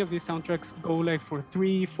soundtracks go like for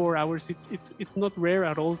 3-4 hours. It's not rare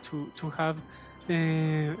at all to have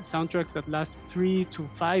soundtracks that last 3 to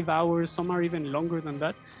 5 hours. Some are even longer than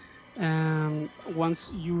that.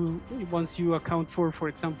 Once you account for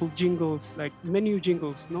example, jingles, like menu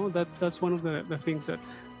jingles, no, that's one of the things, that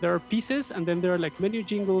there are pieces and then there are like menu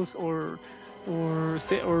jingles, or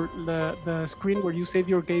the screen where you save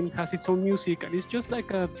your game has its own music, and it's just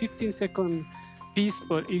like a 15-second piece,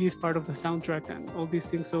 but it is part of the soundtrack and all these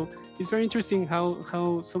things. So it's very interesting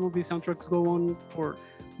how some of these soundtracks go on for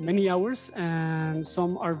many hours, and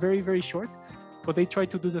some are very, very short, but they try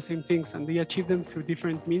to do the same things and they achieve them through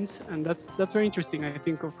different means. And that's very interesting, I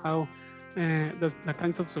think, of how the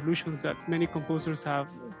kinds of solutions that many composers have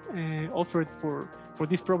offered for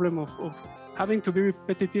this problem of having to be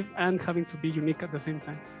repetitive and having to be unique at the same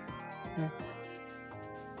time. Yeah.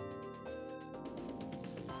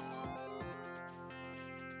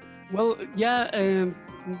 Well, yeah,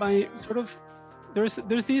 my sort of, there's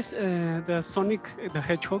this the Sonic the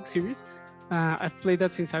Hedgehog series. I've played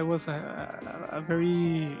that since I was a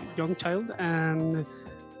very young child, and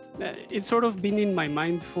it's sort of been in my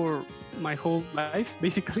mind for my whole life.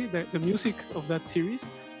 Basically, the music of that series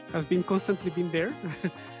has been constantly been there.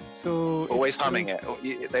 So always humming it.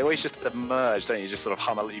 They always just emerge, don't you? Just sort of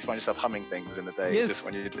hum. You find yourself humming things in the day, yes, just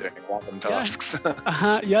when you're doing random tasks.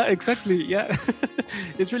 Yeah, exactly. Yeah,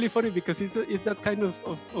 it's really funny because it's that kind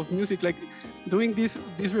of music, like doing this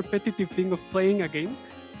repetitive thing of playing a game,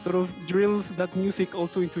 sort of drills that music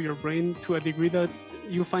also into your brain to a degree that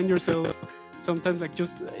you find yourself sometimes like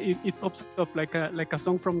just it pops up like a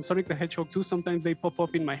song from Sonic the Hedgehog 2. Sometimes they pop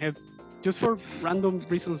up in my head just for random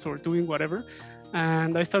reasons or doing whatever,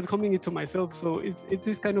 and I start humming it to myself. So it's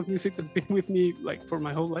this kind of music that's been with me like for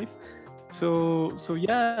my whole life. So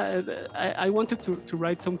yeah, I wanted to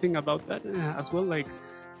write something about that as well,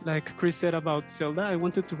 like Chris said about Zelda. I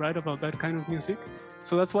wanted to write about that kind of music.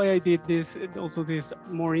 So that's why I did this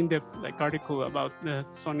more in-depth like article about the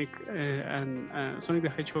Sonic and Sonic the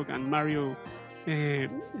Hedgehog and Mario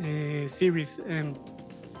series,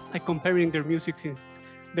 like comparing their music, since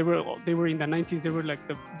they were in the 90s. They were like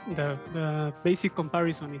the basic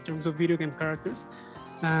comparison in terms of video game characters.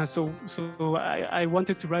 So I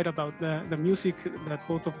wanted to write about the music that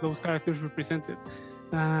both of those characters represented.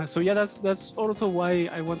 So yeah, that's also why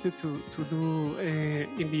I wanted to do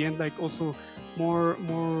in the end, like also more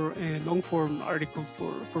long form articles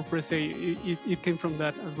for Press A. It came from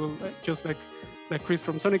that as well, just like Chris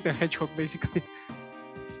from Sonic the Hedgehog, basically.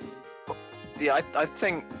 Yeah, I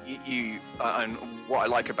think you and what I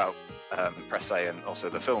like about Press A and also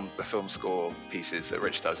the film score pieces that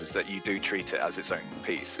Rich does is that you do treat it as its own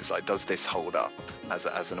piece. It's like, does this hold up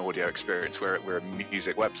as an audio experience? We're a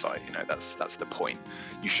music website, you know, that's the point.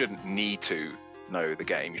 You shouldn't need to know the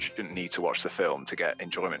game. You shouldn't need to watch the film to get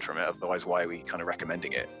enjoyment from it. Otherwise, why are we kind of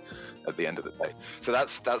recommending it at the end of the day? So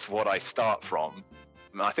that's what I start from.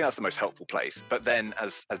 I think that's the most helpful place. But then,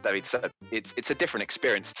 as David said, it's a different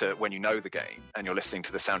experience to when you know the game and you're listening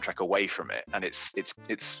to the soundtrack away from it, and it's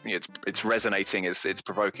resonating, it's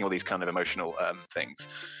provoking all these kind of emotional things.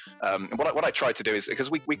 What I try to do is,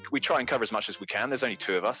 because we try and cover as much as we can. There's only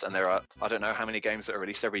 2 of us, and there are, I don't know how many games that are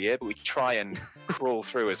released every year, but we try and crawl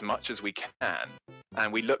through as much as we can,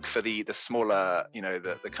 and we look for the smaller, you know,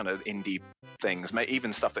 the kind of indie things,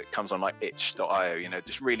 even stuff that comes on like itch.io, you know,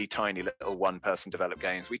 just really tiny little one-person developed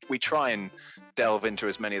games. We try and delve into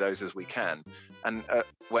as many of those as we can, and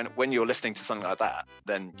when you're listening to something like that,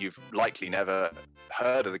 then you've likely never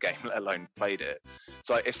heard of the game, let alone played it.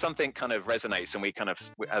 So if something kind of resonates, and we kind of,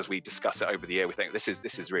 as we discuss it over the year, we think this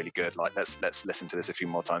is really good, like let's listen to this a few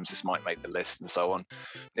more times, this might make the list, and so on.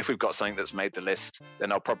 If we've got something that's made the list,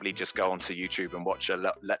 then I'll probably just go onto YouTube and watch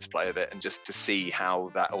a let's play of it, and just to see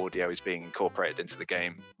how that audio is being incorporated into the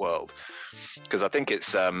game world, because I think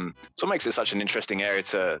it's what makes it such an interesting area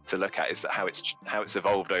to look at is that how it's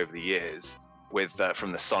evolved over the years. with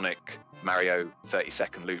from the Sonic Mario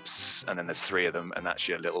 30-second loops, and then there's 3 of them, and that's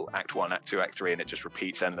your little act 1, act 2, act 3, and it just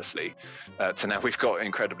repeats endlessly. To now we've got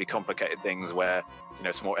incredibly complicated things where, you know,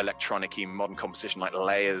 it's more electronic-y modern composition, like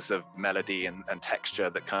layers of melody and texture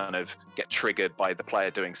that kind of get triggered by the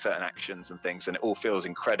player doing certain actions and things, and it all feels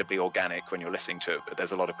incredibly organic when you're listening to it, but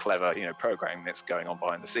there's a lot of clever, you know, programming that's going on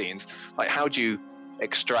behind the scenes. Like, how do you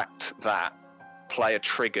extract that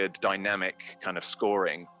player-triggered dynamic kind of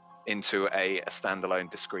scoring into a standalone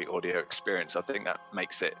discrete audio experience? I think that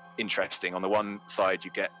makes it interesting. On the one side,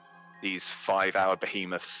 you get these 5-hour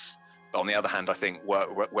behemoths, but on the other hand, I think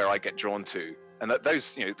where I get drawn to, and that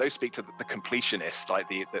those speak to the completionist, like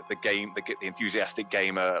the enthusiastic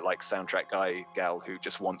gamer, like soundtrack guy, gal who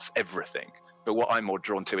just wants everything. But what I'm more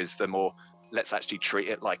drawn to is the more, let's actually treat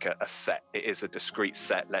it like a set. It is a discrete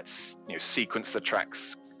set. Let's, you know, sequence the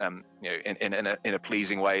tracks you know, in a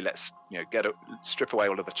pleasing way. Let's, you know, strip away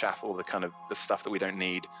all of the chaff, all the kind of the stuff that we don't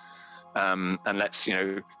need, and let's, you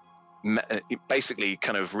know, basically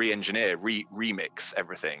kind of re-engineer, remix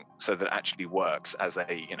everything so that it actually works as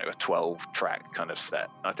a, you know, a 12-track kind of set.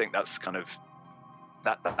 I think that's kind of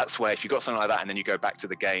that's where, if you got something like that and then you go back to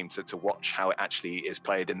the game to watch how it actually is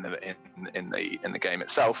played in the game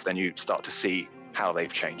itself, then you start to see how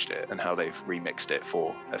they've changed it and how they've remixed it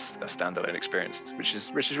for a standalone experience, which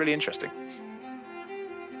is really interesting.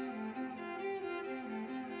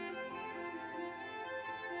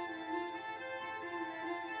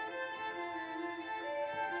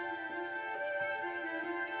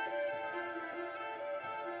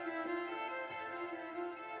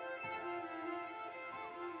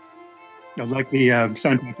 You know, like the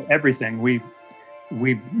soundtrack to everything, we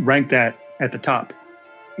ranked that at the top,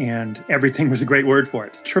 and everything was a great word for it.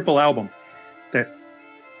 It's a triple album that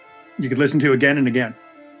you could listen to again and again.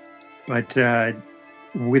 But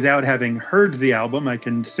without having heard the album, I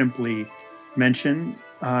can simply mention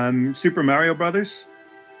Super Mario Brothers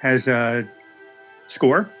has a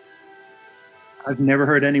score. I've never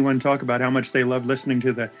heard anyone talk about how much they love listening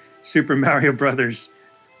to the Super Mario Brothers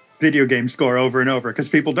video game score over and over, because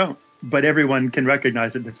people don't. But everyone can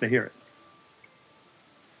recognize it if they hear it.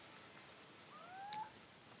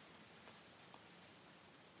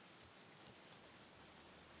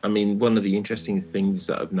 I mean, one of the interesting things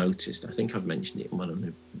that I've noticed, I think I've mentioned it in one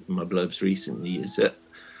of my blurbs recently, is that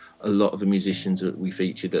a lot of the musicians that we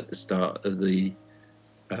featured at the start of the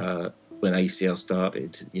when ACL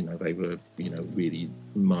started, you know, they were, you know, really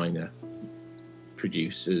minor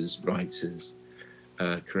producers, writers,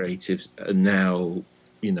 creatives, and now,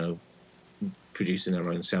 you know, producing their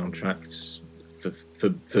own soundtracks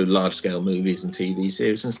for large scale movies and TV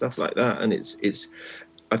series and stuff like that. And it's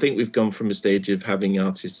I think we've gone from a stage of having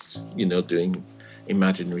artists, you know, doing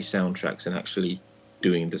imaginary soundtracks and actually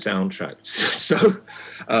doing the soundtracks. So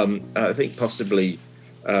I think possibly,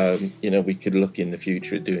 you know, we could look in the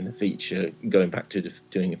future at doing a feature, going back to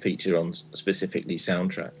doing a feature on specifically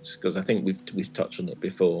soundtracks, because I think we've touched on it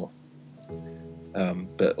before,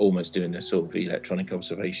 but almost doing a sort of electronic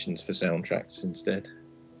observations for soundtracks instead.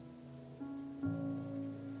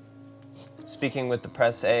 Speaking with the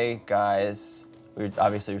Press A guys, we're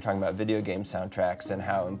talking about video game soundtracks and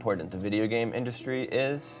how important the video game industry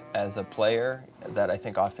is as a player. That I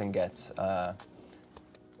think often gets, I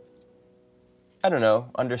don't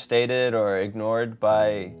know, understated or ignored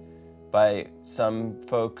by some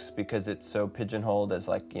folks because it's so pigeonholed as,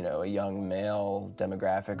 like, you know, a young male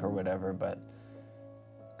demographic or whatever. But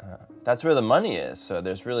that's where the money is. So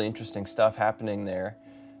there's really interesting stuff happening there.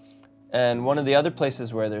 And one of the other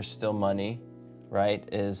places where there's still money, right,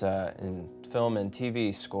 is in film and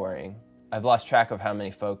TV scoring. I've lost track of how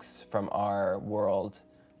many folks from our world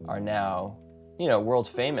are now, you know, world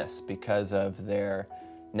famous because of their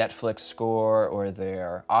Netflix score or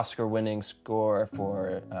their Oscar-winning score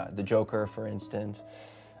for The Joker, for instance,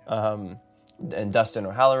 and Dustin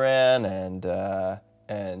O'Halloran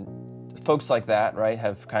and folks like that, right,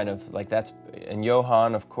 have kind of like and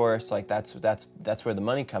Johan, of course, like that's where the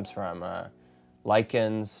money comes from.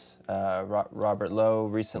 Likens, Robert Lowe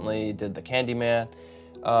recently did the Candyman.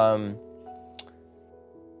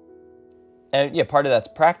 And yeah, part of that's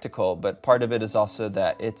practical, but part of it is also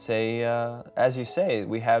that it's as you say,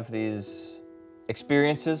 we have these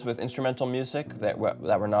experiences with instrumental music that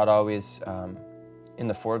we're not always in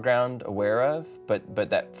the foreground aware of, but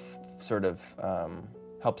that sort of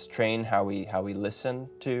helps train how we listen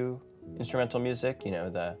to instrumental music, you know,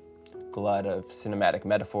 the glut of cinematic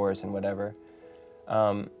metaphors and whatever.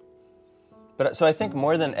 But so I think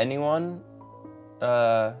more than anyone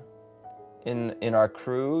in our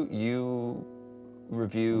crew, you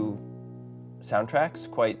review soundtracks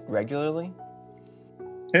quite regularly.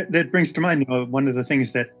 That brings to mind, one of the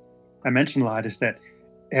things that I mention a lot is that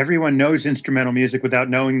everyone knows instrumental music without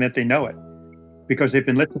knowing that they know it, because they've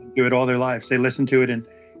been listening to it all their lives. They listen to it in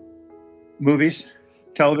movies,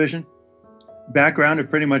 television, background of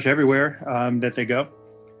pretty much everywhere that they go.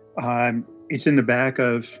 It's in the back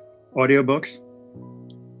of audiobooks,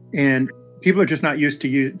 and people are just not used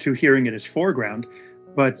to hearing it as foreground,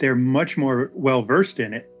 but they're much more well versed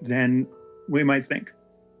in it than we might think.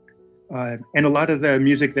 And a lot of the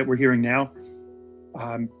music that we're hearing now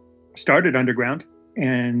started underground,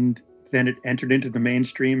 and then it entered into the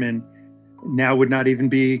mainstream, and now would not even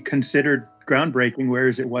be considered groundbreaking,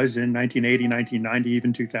 whereas it was in 1980, 1990,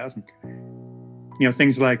 even 2000.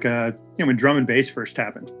 Things like when drum and bass first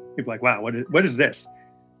happened, people were like, wow, what is this?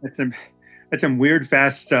 That's some weird,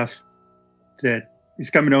 fast stuff that is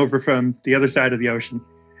coming over from the other side of the ocean,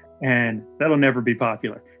 and that'll never be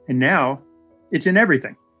popular. And now it's in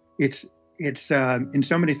everything. It's in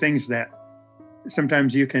so many things that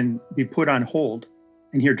sometimes you can be put on hold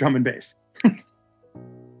and hear drum and bass.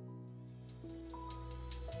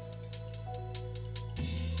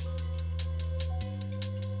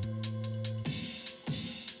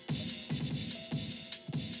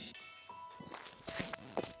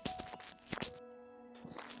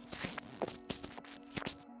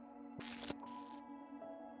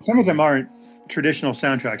 Some of them aren't traditional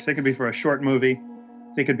soundtracks. They could be for a short movie.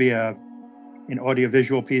 They could be an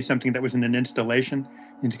audiovisual piece, something that was in an installation,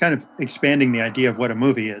 and kind of expanding the idea of what a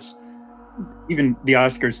movie is. Even the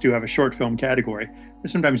Oscars do have a short film category.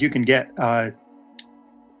 But sometimes you can get a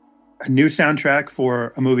new soundtrack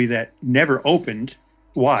for a movie that never opened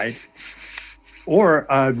wide, or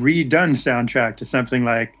a redone soundtrack to something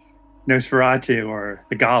like Nosferatu or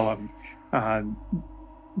The Golem,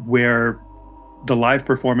 where the live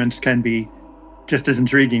performance can be just as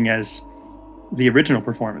intriguing as the original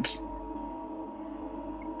performance.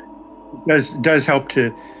 It does help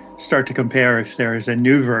to start to compare if there is a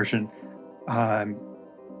new version, a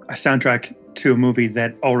soundtrack to a movie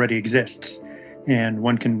that already exists, and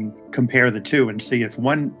one can compare the two and see if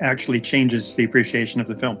one actually changes the appreciation of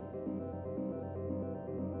the film.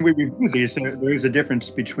 We review these. There is a difference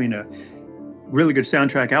between a really good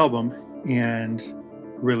soundtrack album and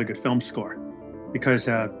a really good film score, because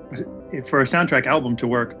for a soundtrack album to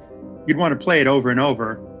work, you'd want to play it over and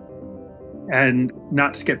over and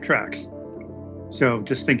not skip tracks. So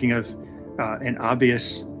just thinking of an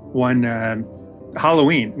obvious one,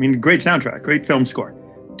 Halloween. I mean, great soundtrack, great film score.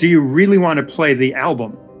 Do you really want to play the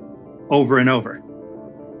album over and over?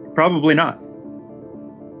 Probably not.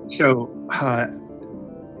 So a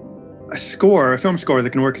film score that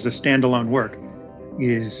can work as a standalone work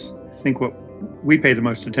is, I think, what we pay the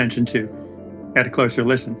most attention to at a closer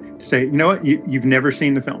listen. To say, you know what, you've never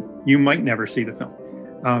seen the film. You might never see the film.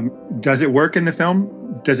 Does it work in the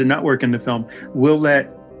film? Does it not work in the film? We'll let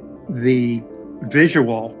the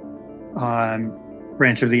visual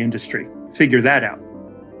branch of the industry figure that out.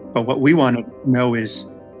 But what we want to know is,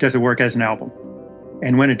 does it work as an album?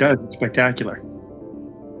 And when it does, it's spectacular.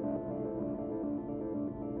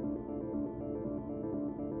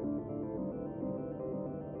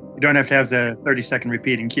 You don't have to have the 30-second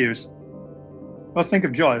repeating cues. Well, think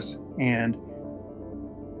of Jaws, and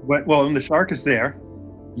when the shark is there,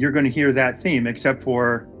 you're going to hear that theme, except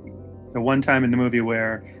for the one time in the movie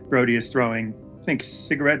where Brody is throwing, I think,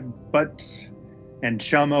 cigarette butts and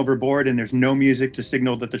chum overboard, and there's no music to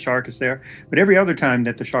signal that the shark is there. But every other time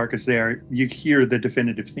that the shark is there, you hear the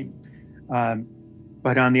definitive theme.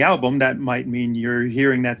 But on the album, that might mean you're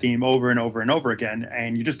hearing that theme over and over and over again,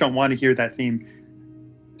 and you just don't want to hear that theme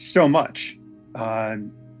so much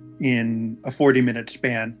in a 40-minute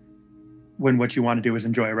span, when what you want to do is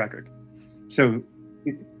enjoy a record. So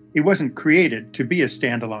it wasn't created to be a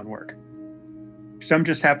standalone work. Some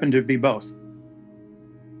just happen to be both.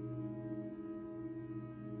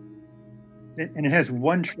 And it has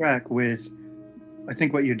one track with, I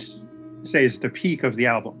think, what you'd say is the peak of the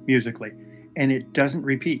album musically, and it doesn't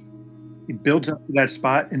repeat. It builds up to that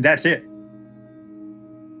spot, and that's it.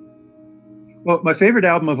 Well, my favorite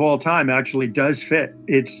album of all time actually does fit.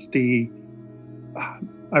 It's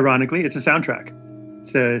ironically, it's a soundtrack.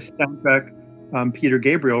 It's a soundtrack Peter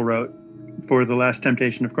Gabriel wrote for The Last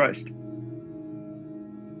Temptation of Christ.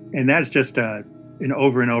 And that's just an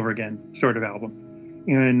over and over again sort of album.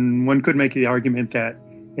 And one could make the argument that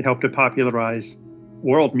it helped to popularize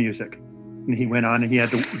world music. And he went on and he had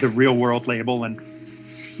the Real World label, and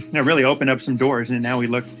really opened up some doors. And now we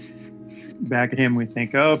look back at him, we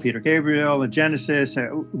think, oh, Peter Gabriel and Genesis.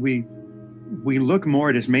 We look more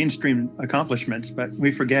at his mainstream accomplishments, but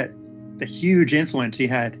we forget the huge influence he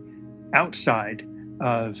had outside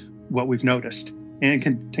of what we've noticed. and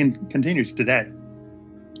continues today.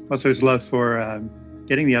 Also, his love for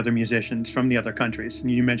getting the other musicians from the other countries.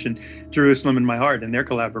 And you mentioned Jerusalem in My Heart and their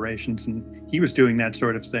collaborations, and he was doing that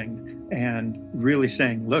sort of thing and really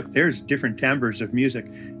saying, look, there's different timbres of music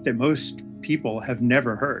that most people have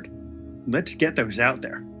never heard. Let's get those out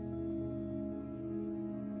there.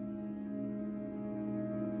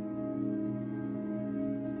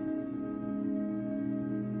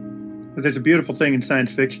 But there's a beautiful thing in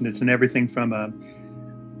science fiction. It's in everything from a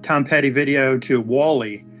Tom Petty video to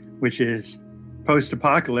Wall-E, which is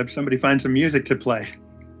post-apocalypse. Somebody finds some music to play.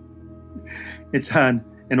 It's on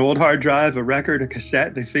an old hard drive, a record, a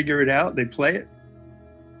cassette. They figure it out, they play it.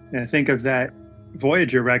 And I think of that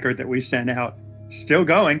Voyager record that we sent out, still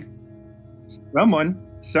going. Someone,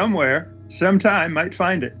 somewhere, sometime might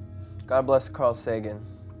find it. God bless Carl Sagan.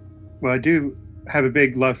 Well, I do have a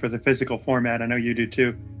big love for the physical format. I know you do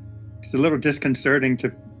too. It's a little disconcerting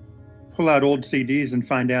to pull out old CDs and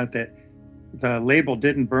find out that the label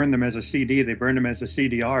didn't burn them as a CD, they burned them as a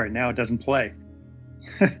CDR, and now it doesn't play.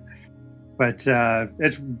 But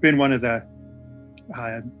it's been one of the,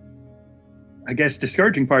 I guess,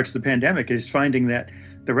 discouraging parts of the pandemic is finding that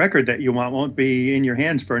the record that you want won't be in your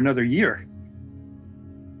hands for another year.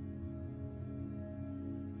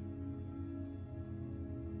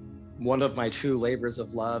 One of my true labors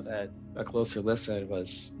of love at A Closer Listen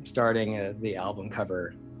was starting the album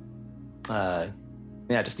cover.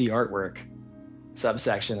 Just the artwork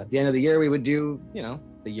subsection. At the end of the year, we would do,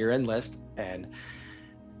 the year-end list and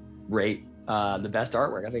rate the best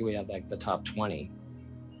artwork. I think we had like the top 20,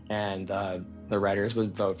 and the writers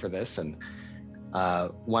would vote for this. And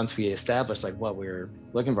once we established like what we were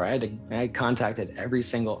looking for, I had contacted every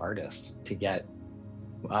single artist to get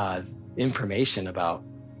information about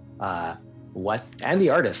what, and the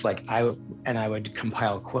artists. Like I would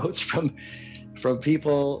compile quotes from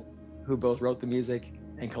people who both wrote the music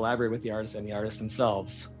and collaborate with the artists and the artists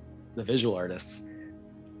themselves, the visual artists.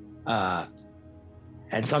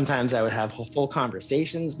 And sometimes I would have full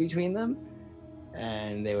conversations between them,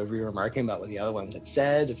 and they would be remarking about what the other ones had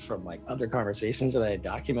said from like other conversations that I had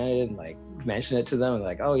documented, and like mention it to them, and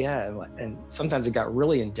like, oh yeah, and sometimes it got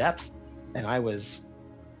really in depth, and I was,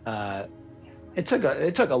 it took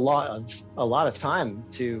a lot of time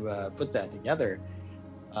to put that together.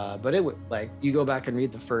 But it would, like, you go back and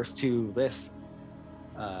read the first two lists,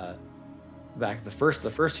 back the first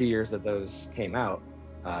 2 years that those came out,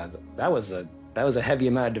 that was a heavy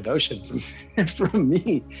amount of devotion from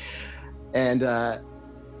me. And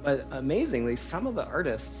but amazingly, some of the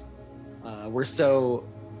artists were so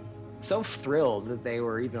thrilled that they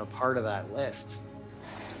were even a part of that list.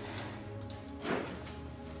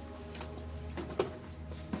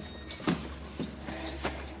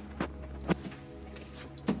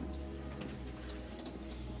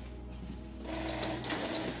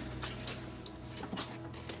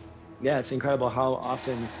 Yeah, it's incredible how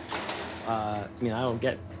often, I don't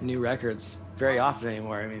get new records very often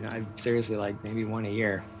anymore. I mean, I'm seriously like maybe one a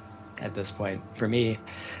year at this point for me,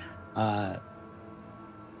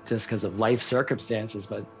 just because of life circumstances.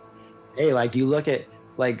 But hey, like you look at,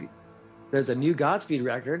 like, there's a new Godspeed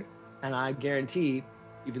record, and I guarantee,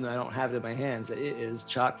 even though I don't have it in my hands, that it is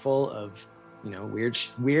chock full of,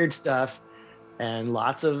 weird stuff and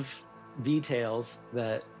lots of details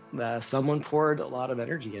that someone poured a lot of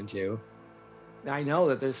energy into. I know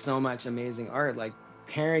that there's so much amazing art, like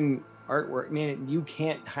pairing artwork. I mean, you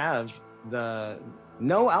can't have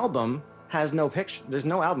no album has no picture. There's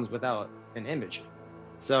no albums without an image.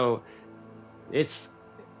 So it's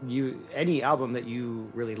any album that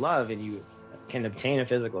you really love and you can obtain a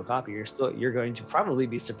physical copy, you're going to probably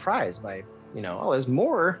be surprised by, there's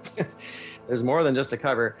more. There's more than just a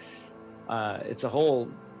cover. It's a whole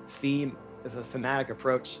theme. It's a thematic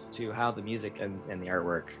approach to how the music and the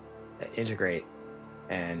artwork integrate,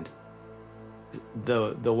 and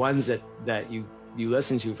the ones that you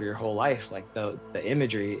listen to for your whole life, like the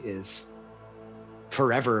imagery is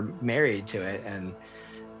forever married to it, and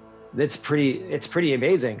it's pretty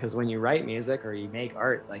amazing, because when you write music or you make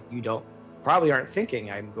art, like you probably aren't thinking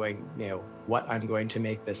what I'm going to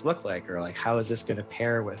make this look like, or like how is this going to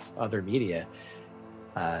pair with other media.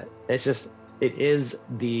 It is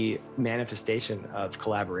the manifestation of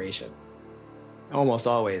collaboration, almost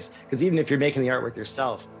always. Because even if you're making the artwork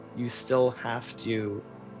yourself, you still have to,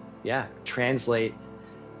 translate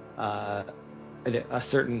a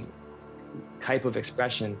certain type of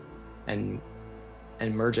expression and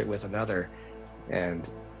merge it with another. And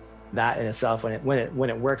that in itself, when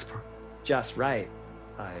it works just right,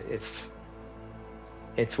 it's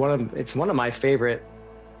one of my favorite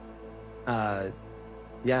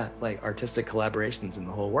like artistic collaborations in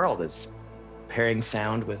the whole world. Is pairing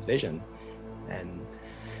sound with vision. And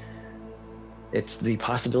the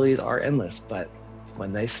possibilities are endless, but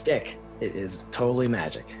when they stick, it is totally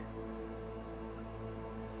magic.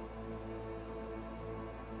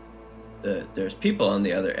 There's people on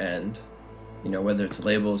the other end, whether it's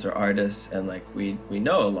labels or artists, and like we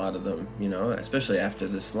know a lot of them, especially after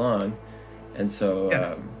this long. And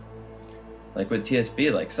so like with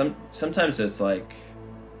TSB, like sometimes it's like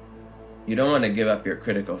you don't want to give up your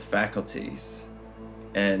critical faculties,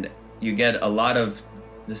 and you get a lot of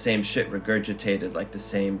the same shit regurgitated, like the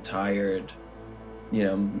same tired,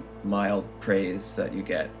 mild praise that you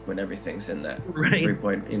get when everything's in that 3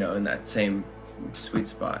 point, in that same sweet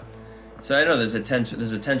spot. So I know there's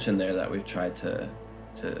a tension there that we've tried to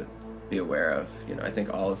be aware of. I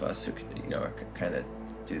think all of us who kind of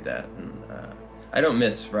do that, and I don't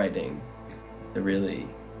miss writing the really.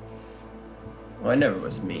 Well, I never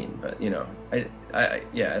was mean, but I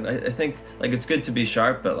think like it's good to be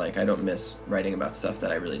sharp, but like I don't miss writing about stuff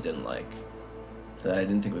that I really didn't like, that I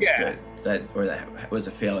didn't think was good, that was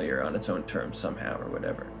a failure on its own terms somehow or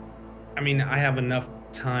whatever. I mean, I have enough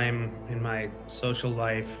time in my social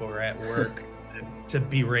life or at work to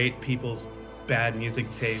berate people's bad music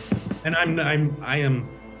taste, and I am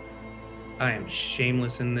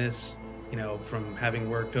shameless in this. From having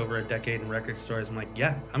worked over a decade in record stores, I'm like,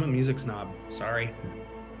 yeah, I'm a music snob. Sorry,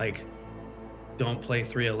 like, don't play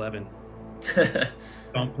 311,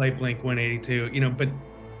 don't play Blink 182.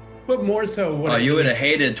 But more so, what you would have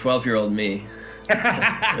hated 12-year-old me.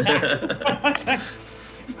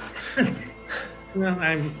 Well,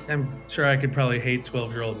 I'm sure I could probably hate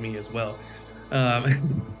 12-year-old me as well.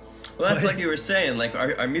 Well, that's like you were saying, like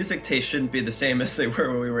our music tastes shouldn't be the same as they were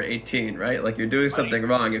when we were 18, right? Like you're doing something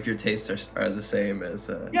wrong if your tastes are the same as.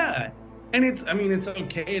 Yeah, and it's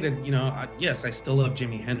okay to, yes, I still love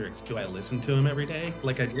Jimi Hendrix. Do I listen to him every day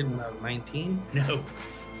like I did when I was 19? No,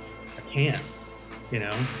 I can't,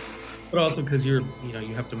 But also because you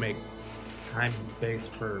have to make time and space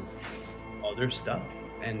for other stuff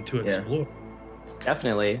and to explore.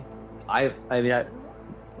 Definitely. Life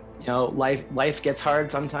gets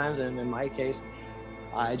hard sometimes, and in my case,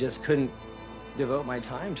 I just couldn't devote my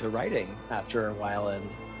time to writing after a while. And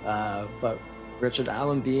but Richard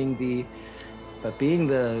Allen, being the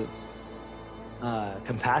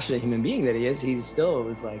compassionate human being that he is, he still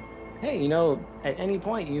was like, hey, at any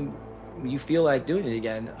point you feel like doing it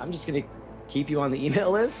again, I'm just gonna keep you on the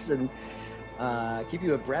email list and keep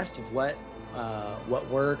you abreast of what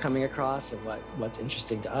we're coming across and what's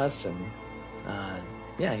interesting to us, and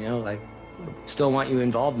still want you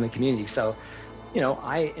involved in the community. So,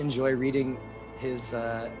 I enjoy reading his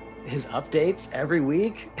updates every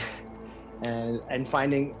week, and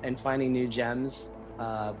finding new gems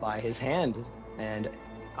by his hand. And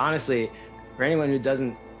honestly, for anyone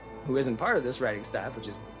who isn't part of this writing staff, which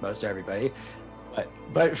is most everybody,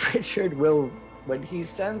 but Richard will, when he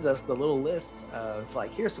sends us the little lists of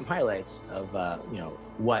like, here's some highlights of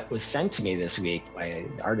what was sent to me this week by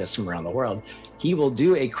artists from around the world, he will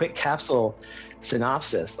do a quick capsule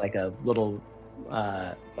synopsis, like a little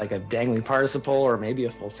like a dangling participle or maybe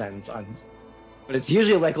a full sentence but it's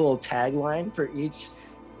usually like a little tagline for each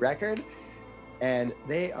record, and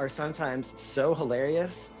they are sometimes so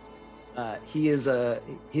hilarious. He's a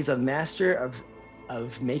master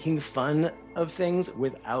of making fun of things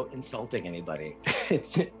without insulting anybody.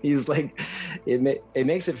 He's like, it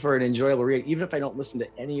makes it for an enjoyable read. Even if I don't listen to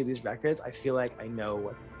any of these records, I feel like I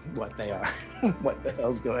know what they are, what the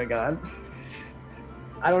hell's going on.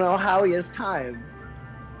 I don't know how he has time.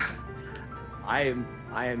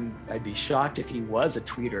 I'd be shocked if he was a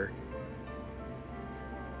tweeter.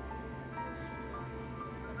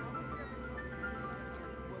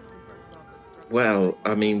 Well,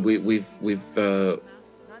 I mean, we've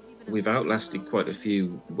outlasted quite a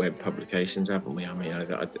few web publications, haven't we? I mean,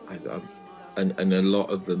 and a lot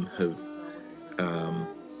of them have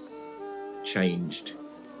changed,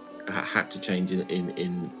 had to change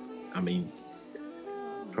in. I mean,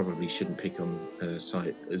 probably shouldn't pick on a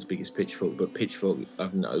site as big as Pitchfork, but Pitchfork,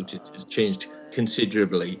 I've noted, has changed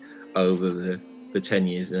considerably over the 10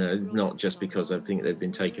 years, not just because I think they've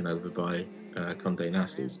been taken over by Condé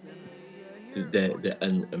Nast's.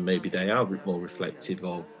 And maybe they are more reflective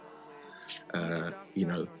of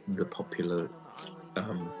the popular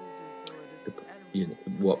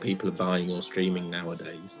what people are buying or streaming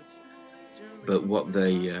nowadays. But what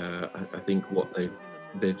I think what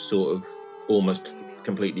they've sort of almost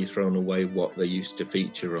completely thrown away what they used to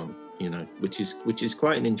feature on, which is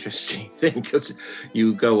quite an interesting thing, because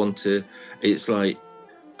you go on to, it's like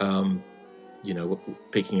you know,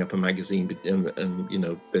 picking up a magazine and you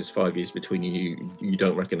know, there's 5 years between you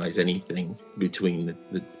don't recognize anything between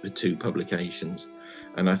the two publications.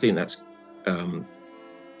 And I think that's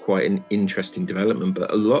quite an interesting development.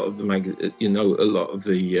 But a lot of the a lot of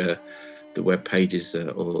the web pages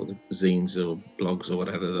or the zines or blogs or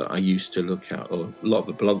whatever that I used to look at, or a lot of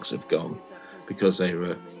the blogs have gone because they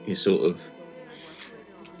were sort of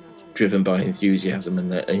driven by enthusiasm, and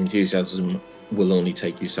that enthusiasm will only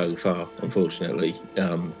take you so far, unfortunately.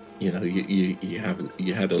 You know, you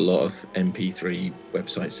had a lot of MP3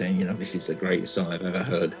 websites saying, you know, this is the greatest song I've ever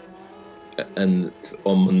heard, and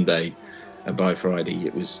on Monday and by Friday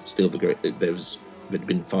it was still there'd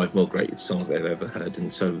been 5 more greatest songs I've ever heard,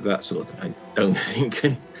 and so that sort of thing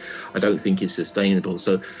I don't think is sustainable.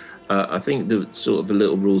 So I think the sort of the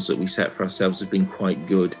little rules that we set for ourselves have been quite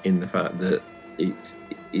good, in the fact that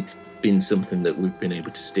it's been something that we've been able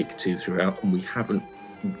to stick to throughout, and we haven't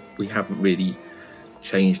really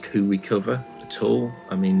changed who we cover at all.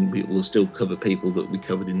 I mean, we will still cover people that we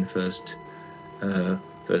covered in the first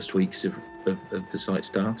weeks of the site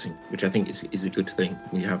starting, which I think is a good thing.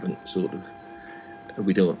 We don't sort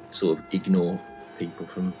of ignore people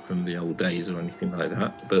from the old days or anything like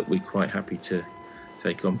that, but we're quite happy to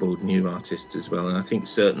take on board new artists as well. And I think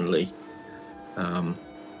certainly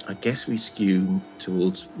I guess we skew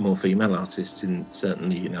towards more female artists in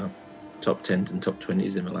certainly, you know, top 10s and top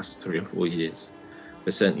 20s in the last 3 or 4 years.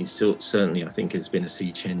 But certainly I think there's been a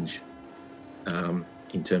sea change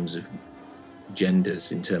in terms of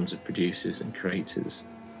genders, in terms of producers and creators,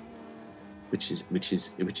 which is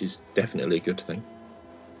definitely a good thing.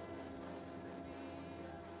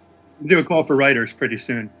 We'll do a call for writers pretty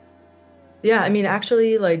soon. Yeah, I mean,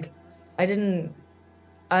 actually, like,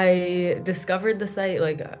 I discovered the site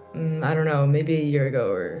like I don't know, maybe a year ago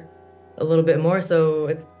or a little bit more. So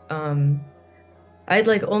it's I'd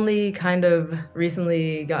like only kind of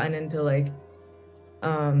recently gotten into like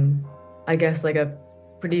I guess like a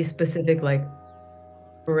pretty specific like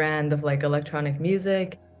brand of like electronic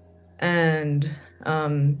music. And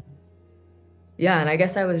yeah, and I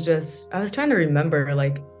guess I was trying to remember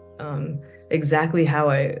like exactly how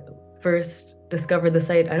I first discovered the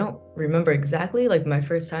site. I don't remember exactly like my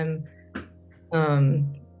first time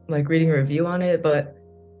like reading a review on it, but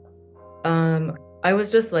I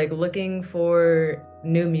was just like looking for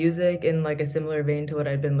new music in like a similar vein to what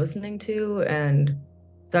I'd been listening to, and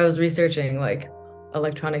so I was researching like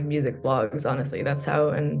electronic music blogs, honestly. That's how.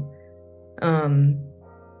 And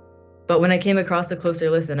but when I came across A Closer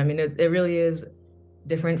Listen, I mean, it really is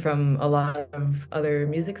different from a lot of other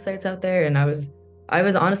music sites out there, and I was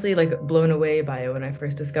honestly like blown away by it when I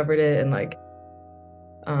first discovered it. And like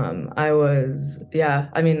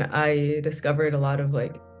I mean, I discovered a lot of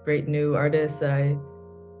like great new artists that I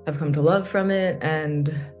have come to love from it.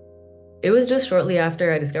 And it was just shortly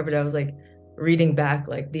after I discovered it, I was like reading back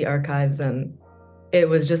like the archives, and it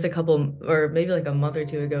was just a couple or maybe like a month or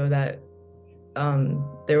two ago that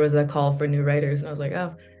there was a call for new writers, and I was like,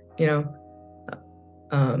 oh, you know,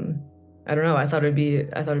 I don't know. I thought it'd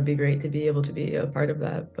be great to be able to be a part of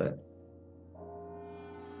that. But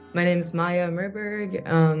my name's Maya Merberg.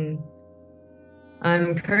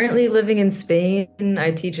 I'm currently living in Spain.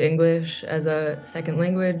 I teach English as a second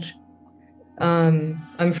language.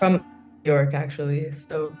 I'm from New York, actually.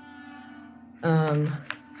 So,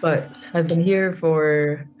 but I've been here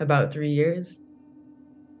for about 3 years.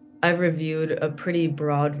 I've reviewed a pretty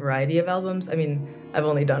broad variety of albums. I mean, I've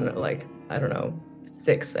only done like, I don't know,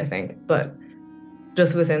 6, I think, but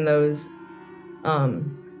just within those,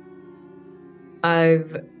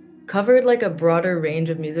 I've covered like a broader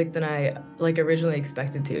range of music than I like originally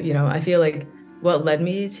expected to. You know, I feel like what led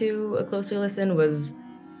me to A Closer Listen was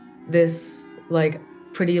this like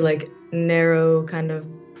pretty like narrow kind of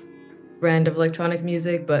brand of electronic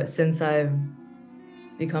music, but since I've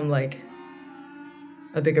become like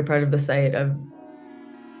a bigger part of the site,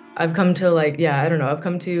 I've come to like, yeah, I don't know, I've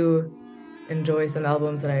come to enjoy some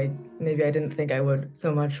albums that I didn't think I would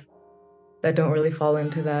so much, that don't really fall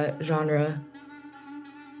into that genre.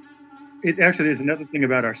 It actually is another thing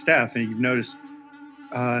about our staff, and you've noticed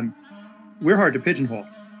we're hard to pigeonhole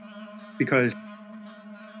because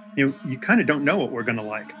you kind of don't know what we're going to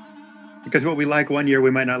like, because what we like one year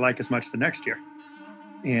we might not like as much the next year.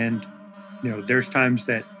 And you know, there's times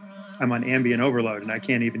that I'm on ambient overload and I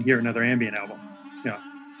can't even hear another ambient album, you know.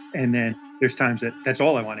 And then there's times that's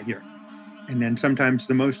all I want to hear. And then sometimes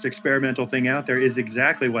the most experimental thing out there is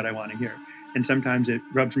exactly what I want to hear. And sometimes it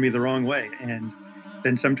rubs me the wrong way. And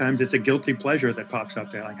then sometimes it's a guilty pleasure that pops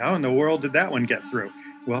up there. Like, how in the world did that one get through?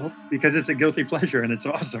 Well, because it's a guilty pleasure and it's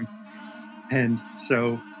awesome. And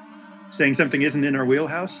so saying something isn't in our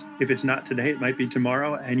wheelhouse. If it's not today, it might be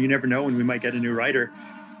tomorrow, and you never know when we might get a new writer.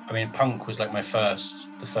 I mean, punk was like the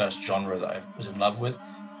first genre that I was in love with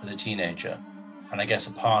as a teenager. And I guess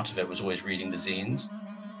a part of it was always reading the zines.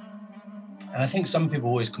 And I think some people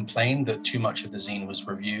always complained that too much of the zine was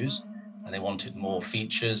reviews and they wanted more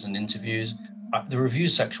features and interviews. The review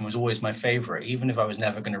section was always my favorite, even if I was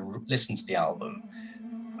never going to listen to the album.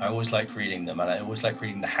 I always like reading them, and I always like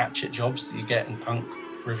reading the hatchet jobs that you get in punk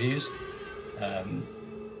reviews.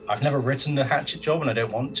 I've never written a hatchet job and I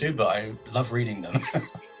don't want to, but I love reading them.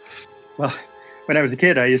 Well, when I was a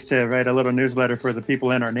kid, I used to write a little newsletter for the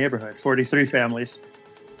people in our neighborhood, 43 families.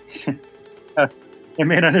 It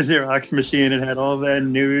made on a Xerox machine. It had all the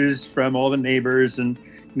news from all the neighbors and,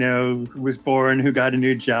 who was born, who got a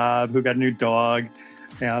new job, who got a new dog,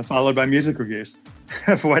 followed by music reviews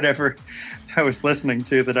of whatever I was listening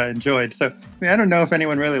to that I enjoyed. So I don't know if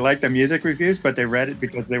anyone really liked the music reviews, but they read it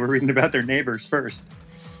because they were reading about their neighbors first.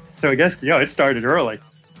 So I guess, it started early.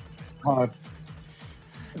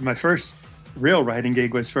 My first real writing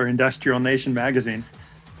gig was for Industrial Nation magazine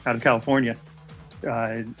out of California.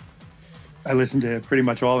 I listened to pretty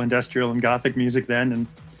much all industrial and gothic music then,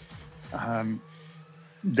 and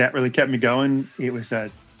that really kept me going. It was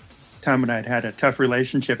a time when I'd had a tough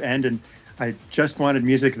relationship end, and I just wanted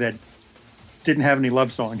music that didn't have any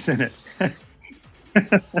love songs in it.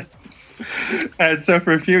 And so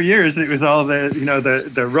for a few years, it was all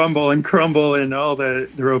the rumble and crumble and all the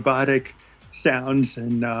robotic sounds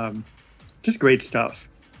and just great stuff.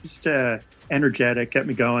 Just energetic, kept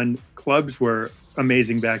me going. Clubs were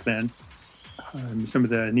amazing back then. Some of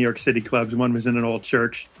the New York City clubs. One was in an old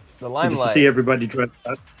church. The Just Limelight. to see everybody dressed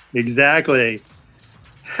up. Exactly.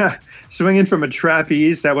 Swinging from a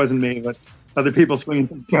trapeze. That wasn't me, but other people swinging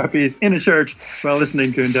from a trapeze in a church while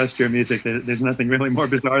listening to industrial music. There's nothing really more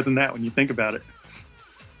bizarre than that when you think about it.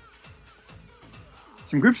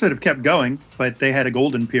 Some groups that have kept going, but they had a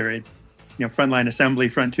golden period. Frontline Assembly,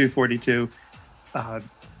 Front 242.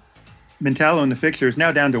 Mentallo and the Fixers,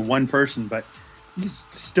 now down to one person, but he's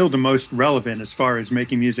still the most relevant as far as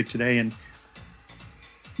making music today. And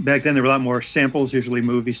back then there were a lot more samples, usually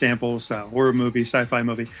movie samples, horror movie, sci-fi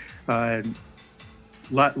movie. A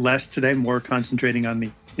lot less today, more concentrating on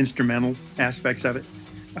the instrumental aspects of it.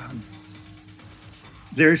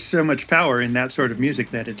 There's so much power in that sort of music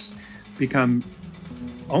that it's become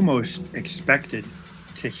almost expected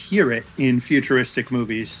to hear it in futuristic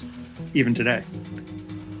movies even today.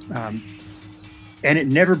 And it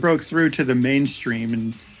never broke through to the mainstream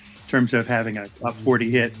in terms of having a top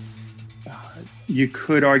 40 hit. You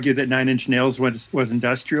could argue that Nine Inch Nails was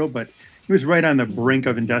industrial, but it was right on the brink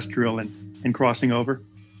of industrial and crossing over.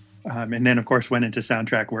 And then, of course, went into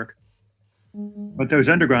soundtrack work. But those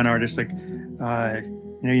underground artists, like,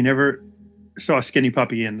 you never saw Skinny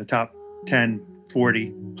Puppy in the top 10,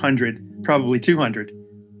 40, 100, probably 200.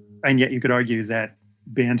 And yet you could argue that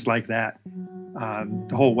bands like that,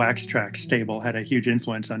 the whole Wax Trax stable, had a huge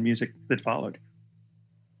influence on music that followed.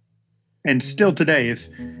 And still today,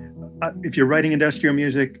 if you're writing industrial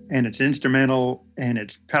music and it's instrumental and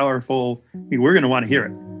it's powerful, we're going to want to hear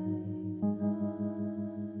it.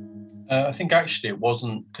 I think actually it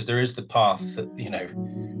wasn't, because there is the path that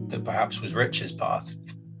that perhaps was Rich's path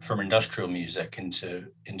from industrial music into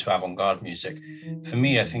avant-garde music. For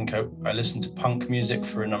me, I think I listened to punk music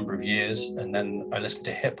for a number of years, and then I listened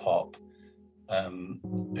to hip hop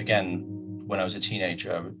again when I was a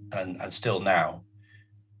teenager and still now.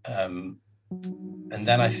 And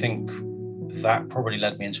then I think that probably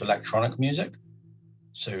led me into electronic music.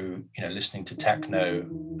 So, listening to techno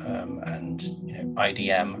and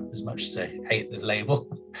IDM, as much as I hate the label,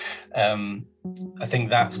 I think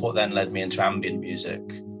that's what then led me into ambient music.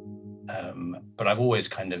 But I've always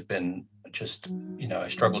kind of been just, I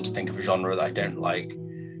struggle to think of a genre that I don't like,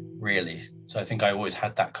 really. So I think I always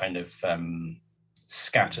had that kind of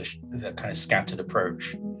scattered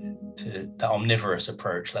approach, to the omnivorous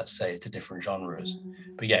approach, let's say, to different genres.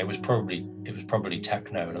 But yeah, it was probably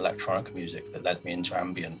techno and electronic music that led me into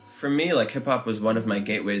ambient. For me, like, hip hop was one of my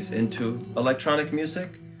gateways into electronic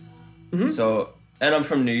music. Mm-hmm. So, and I'm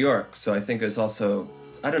from New York, so I think it's also,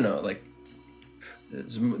 I don't know, like,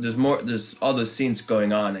 there's all those scenes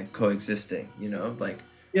going on and coexisting, like,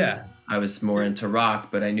 yeah, I was more into rock,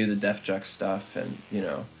 but I knew the Def Jux stuff, and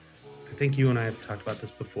I think you and I have talked about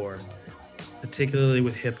this before, particularly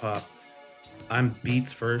with hip hop. I'm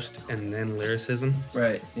beats first and then lyricism.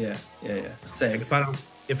 Right. Yeah. Same. Like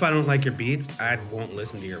if I don't like your beats, I won't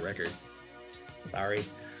listen to your record. Sorry.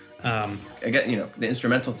 Again, the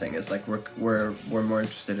instrumental thing is like we're more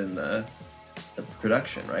interested in the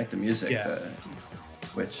production, right? The music, yeah.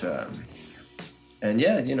 Which And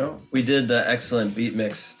yeah, you know, we did the excellent beat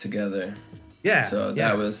mix together. Yeah. So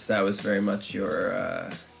yeah. that was very much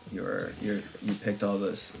your you picked all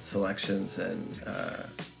those selections, and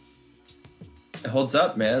it holds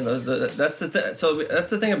up, man. That's the thing. So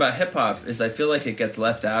that's the thing about hip hop, is I feel like it gets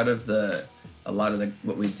left out of a lot of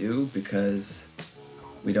what we do, because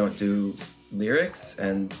we don't do lyrics,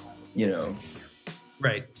 and you know,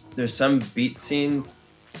 right. There's some beat scene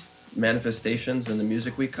manifestations in the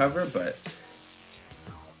music we cover, but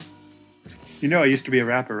you know, I used to be a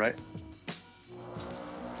rapper, right?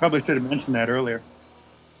 Probably should have mentioned that earlier.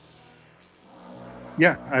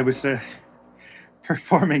 Yeah, I was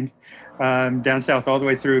performing down south all the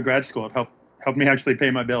way through grad school. It helped me actually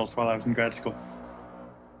pay my bills while I was in grad school.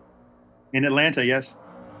 In Atlanta, yes.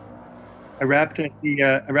 I rapped in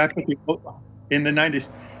the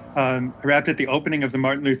 90s. I rapped at the opening of the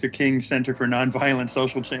Martin Luther King Center for Nonviolent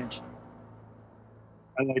Social Change.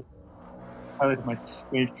 I like my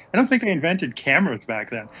screen. I don't think they invented cameras back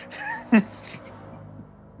then.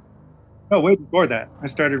 No, way before that. I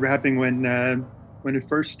started rapping when it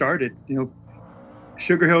first started. You know,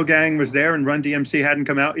 Sugar Hill Gang was there and Run DMC hadn't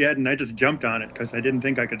come out yet, and I just jumped on it because I didn't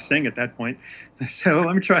think I could sing at that point. So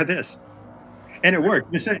let me try this, and it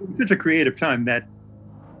worked. It's such a creative time that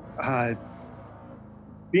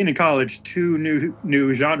being in college, two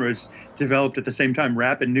new genres developed at the same time: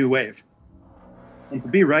 rap and new wave. And to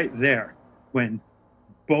be right there when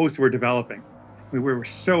both were developing, we were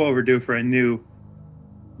so overdue for a new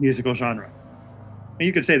musical genre. And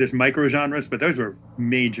you could say there's micro genres, but those were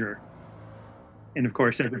major. And of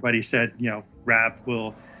course, everybody said, you know, rap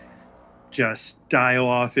will just die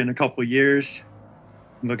off in a couple years.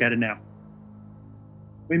 And look at it now.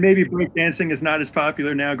 I mean, maybe breakdancing is not as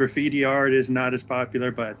popular now. Graffiti art is not as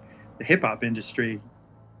popular, but the hip hop industry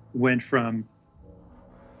went from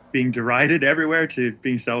being derided everywhere to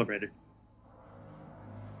being celebrated.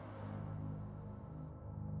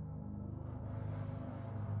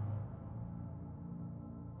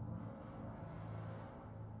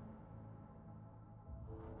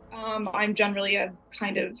 I'm generally a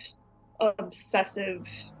kind of obsessive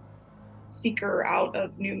seeker out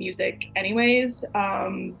of new music anyways.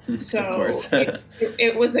 So of course.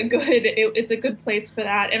 it was it's a good place for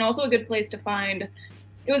that, and also a good place to find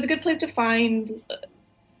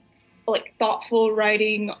like thoughtful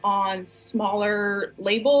writing on smaller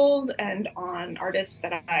labels and on artists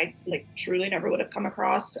that I like truly never would have come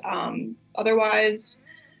across otherwise.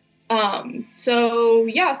 So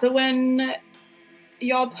when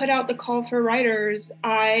y'all put out the call for writers,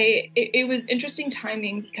 it was interesting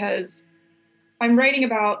timing, because I'm writing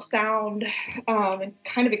about sound and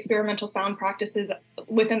kind of experimental sound practices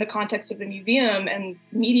within the context of the museum and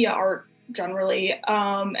media art generally,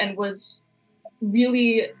 and was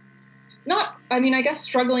really I guess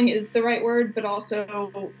struggling is the right word, but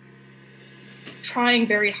also trying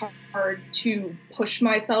very hard to push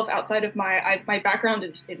myself outside of my background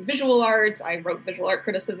in visual arts. I wrote visual art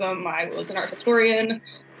criticism. I was an art historian.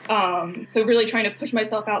 So really trying to push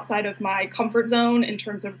myself outside of my comfort zone in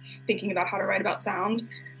terms of thinking about how to write about sound.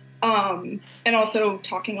 And also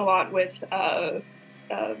talking a lot with a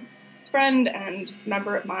friend and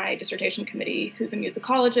member of my dissertation committee who's a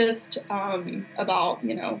musicologist about,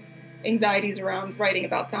 you know, anxieties around writing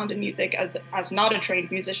about sound and music as not a trained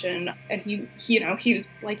musician. And he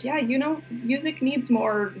was like, yeah, you know, music needs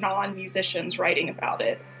more non-musicians writing about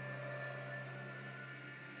it.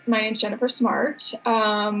 My name's Jennifer Smart.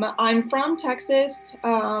 I'm from Texas,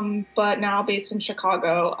 but now based in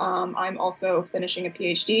Chicago. I'm also finishing a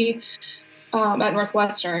PhD at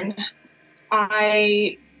Northwestern.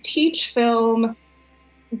 I teach film.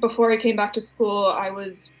 Before I came back to school, I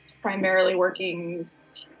was primarily working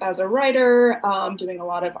as a writer, doing a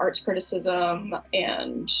lot of arts criticism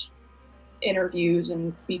and interviews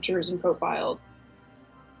and features and profiles.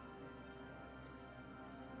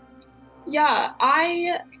 Yeah,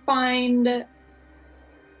 I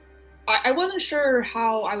wasn't sure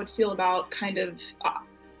how I would feel about kind of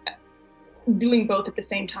doing both at the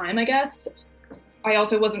same time, I guess. I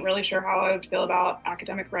also wasn't really sure how I would feel about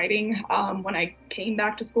academic writing when I came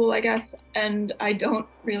back to school, I guess, and I don't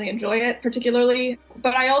really enjoy it particularly.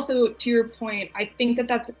 But I also, to your point, I think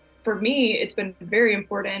that's, for me, it's been very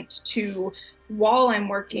important to, while I'm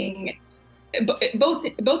working,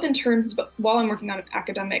 both in terms of while I'm working on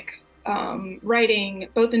academic writing,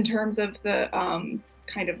 both in terms of the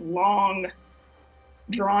kind of long,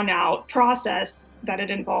 drawn-out process that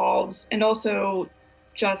it involves, and also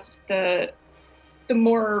just the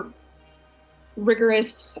more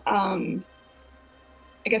rigorous, I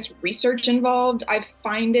guess, research involved. I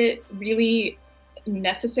find it really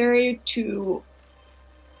necessary to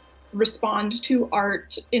respond to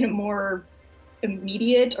art in a more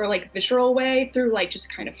immediate or like visceral way through like just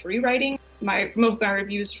kind of free writing. Most of my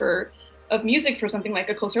reviews of music for something like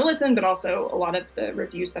A Closer Listen, but also a lot of the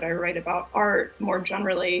reviews that I write about art more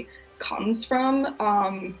generally comes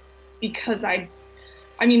from because I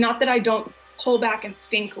mean, not that I don't pull back and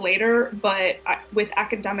think later, but with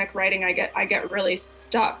academic writing, I get really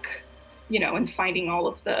stuck, in finding all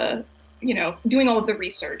of the, doing all of the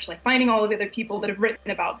research, like finding all of the other people that have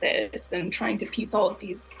written about this and trying to piece all of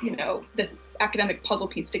these, this academic puzzle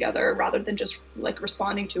piece together rather than just like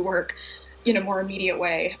responding to work in a more immediate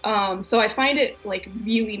way. So I find it like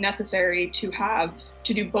really necessary to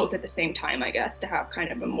do both at the same time, I guess, to have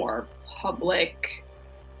kind of a more public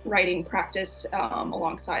writing practice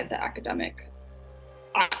alongside the academic.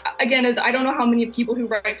 Again, as I don't know how many people who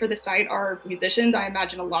write for the site are musicians. I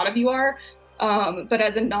imagine a lot of you are. But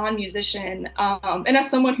as a non-musician, and as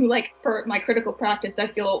someone who, like, for my critical practice, I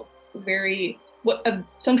feel what a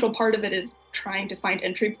central part of it is trying to find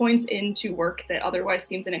entry points into work that otherwise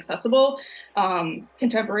seems inaccessible.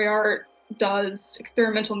 Contemporary art does,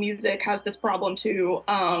 experimental music has this problem too.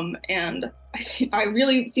 And I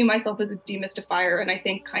really see myself as a demystifier, and I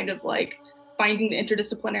think kind of like finding the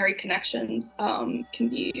interdisciplinary connections can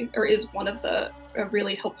be, or is one of a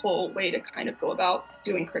really helpful way to kind of go about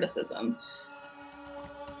doing criticism.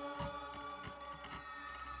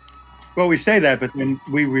 Well, we say that, but then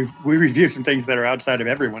we review some things that are outside of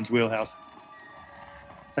everyone's wheelhouse.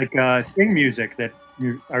 Like thing music that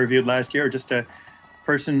I reviewed last year, just a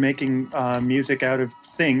person making music out of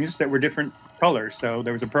things that were different colors. So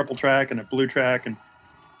there was a purple track and a blue track, and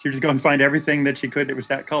she would just go and find everything that she could that was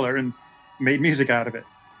that color and made music out of it.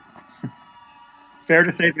 Fair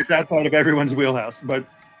to say it's outside of everyone's wheelhouse, but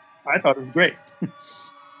I thought it was great.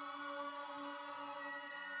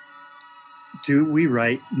 Do we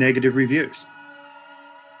write negative reviews?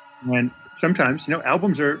 And sometimes,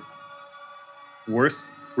 albums are worth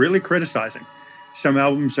really criticizing. Some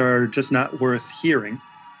albums are just not worth hearing.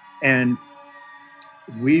 And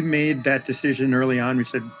we made that decision early on. We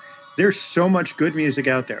said, there's so much good music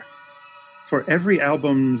out there. For every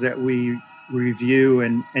album that we review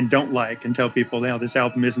and don't like and tell people, now this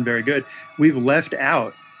album isn't very good, we've left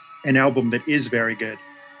out an album that is very good.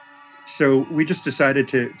 So we just decided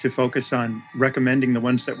to focus on recommending the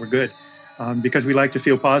ones that were good because we like to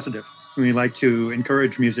feel positive and we like to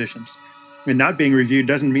encourage musicians. And not being reviewed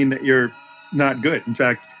doesn't mean that you're not good. In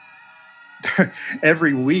fact,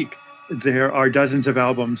 every week there are dozens of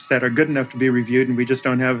albums that are good enough to be reviewed, and we just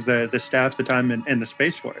don't have the staff, the time, and the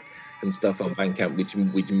space for it. And stuff on Bandcamp, which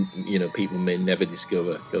people may never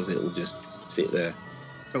discover because it'll just sit there.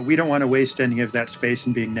 But we don't want to waste any of that space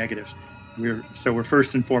in being negative. We're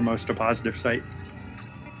first and foremost a positive site.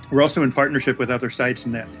 We're also in partnership with other sites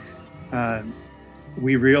in that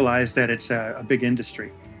we realize that it's a big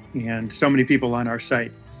industry, and so many people on our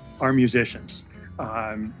site are musicians.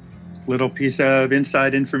 Little piece of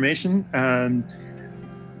inside information,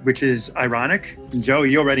 which is ironic. And Joe,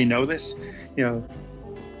 you already know this.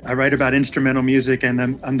 I write about instrumental music, and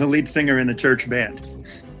I'm the lead singer in a church band.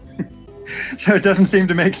 So it doesn't seem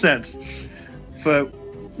to make sense. But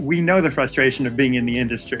we know the frustration of being in the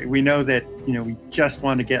industry. We know that, we just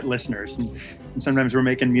want to get listeners. And sometimes we're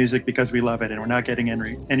making music because we love it and we're not getting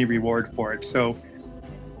any reward for it. So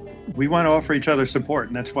we want to offer each other support.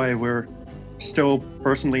 And that's why we're still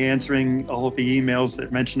personally answering all of the emails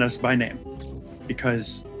that mention us by name,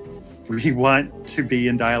 because we want to be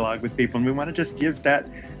in dialogue with people. And we want to just give that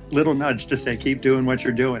little nudge to say, keep doing what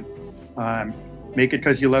you're doing. Make it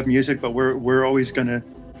because you love music, but we're always going to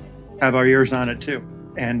have our ears on it too.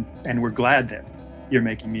 And we're glad that you're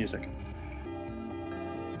making music.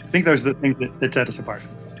 I think those are the things that set us apart.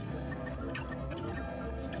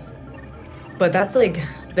 But that's like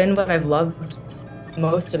been what I've loved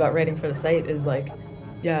most about writing for the site is like,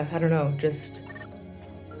 I don't know, just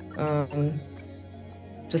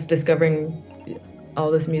discovering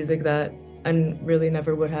all this music that I really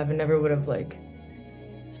never would have like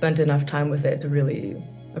spent enough time with it to really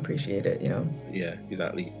appreciate it, Yeah,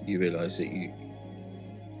 exactly. You realize that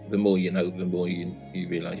the more you know, the more you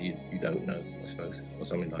realize you don't know, I suppose, or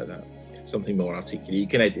something like that. Something more articulate. You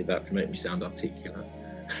can edit that to make me sound articulate.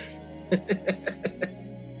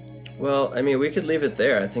 Well, I mean, we could leave it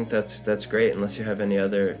there. I think that's great, unless you have any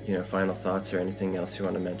other, final thoughts or anything else you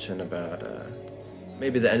want to mention about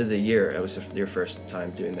maybe the end of the year. It was your first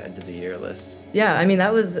time doing the end of the year list. Yeah, I mean,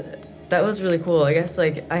 that was really cool. I guess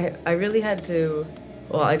like I really had to,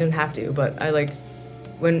 well, I didn't have to, but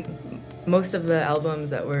when most of the albums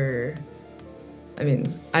that were,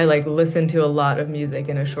 I listened to a lot of music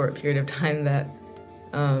in a short period of time that,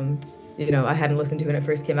 you know, I hadn't listened to when it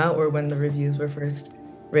first came out or when the reviews were first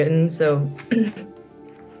written. So,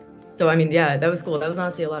 so I mean, yeah, that was cool. That was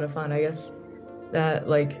honestly a lot of fun. I guess that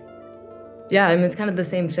like, yeah, I mean, it's kind of the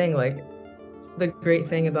same thing. Like, the great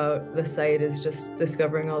thing about the site is just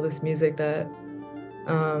discovering all this music that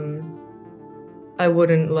I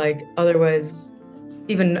wouldn't like otherwise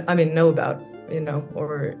even, I mean, know about, you know,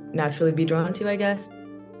 or naturally be drawn to, I guess.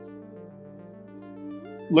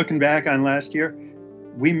 Looking back on last year,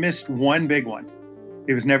 we missed one big one.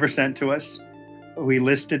 It was never sent to us. We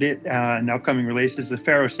listed it in upcoming releases, the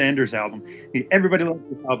Pharoah Sanders album. Everybody loves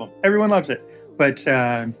this album. Everyone loves it. But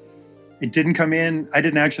it didn't come in. I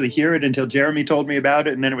didn't actually hear it until Jeremy told me about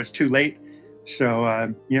it, and then it was too late.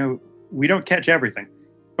 So, you know, we don't catch everything.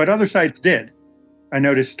 But other sites did. I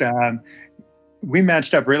noticed we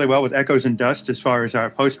matched up really well with Echoes and Dust as far as our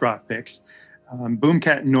post-rock picks.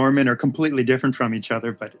 Boomcat and Norman are completely different from each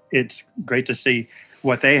other, but it's great to see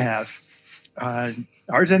what they have.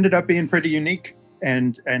 Ours ended up being pretty unique,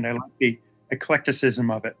 and I like the eclecticism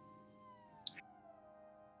of it.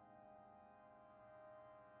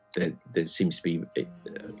 There seems to be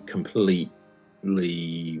completely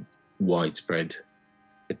widespread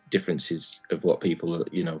differences of what people,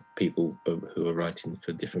 you know, people who are writing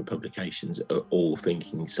for different publications are all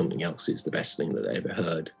thinking something else is the best thing that they ever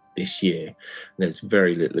heard this year. There's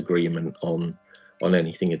very little agreement on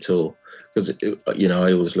anything at all, because, you know,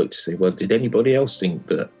 I always look to say, well, did anybody else think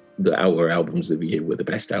that our albums of the year were the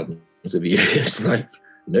best albums of the year? It's like,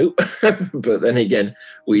 nope. But then again,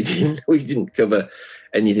 we didn't cover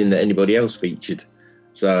anything that anybody else featured,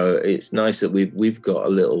 so it's nice that we've got a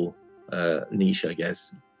little niche, I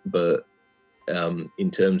guess. But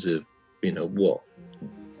in terms of, you know, what,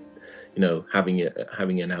 you know, having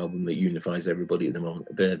an album that unifies everybody at the moment,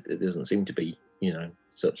 there doesn't seem to be, you know,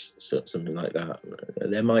 such something like that.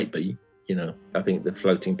 There might be, you know. I think the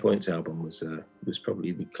Floating Points album was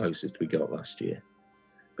probably the closest we got last year,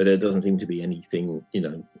 but there doesn't seem to be anything, you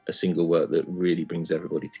know, a single work that really brings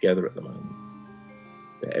everybody together at the moment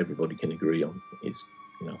that everybody can agree on is,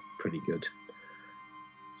 you know, pretty good.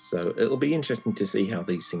 So it'll be interesting to see how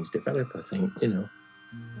these things develop, I think, you know,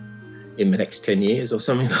 in the next 10 years or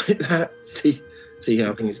something like that. See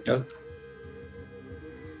how things go.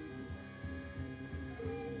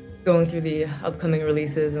 Going through the upcoming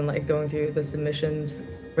releases and like going through the submissions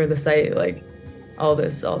for the site, like all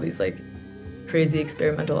these like crazy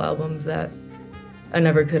experimental albums that I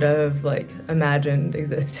never could have like imagined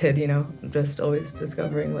existed, you know, just always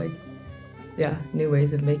discovering like, yeah, new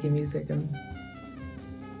ways of making music. And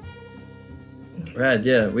Rad,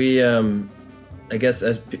 yeah. We I guess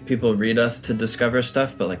as people read us to discover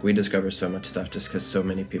stuff, but like we discover so much stuff just because so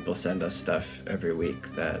many people send us stuff every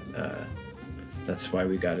week that that's why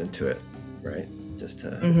we got into it, right? Just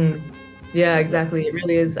to Yeah, exactly. It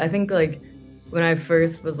really is. I think like when I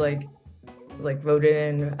first was like voted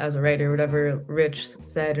in as a writer or whatever, Rich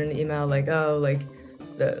said in an email like, oh, like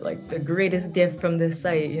the greatest gift from this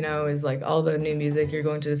site, you know, is like all the new music you're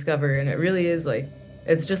going to discover. And it really is like,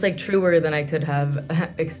 it's just like truer than I could have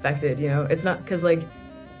expected, you know. It's not because like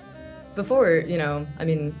before, you know, I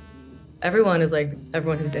mean, everyone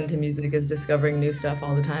who's into music is discovering new stuff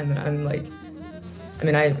all the time. And I'm like, I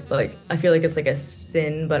mean, I feel like it's like a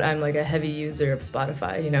sin, but I'm like a heavy user of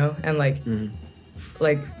Spotify, you know, and like,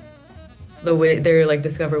 like the way they're like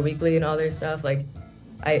Discover Weekly and all their stuff, like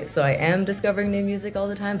I am discovering new music all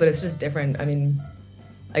the time, but it's just different. I mean,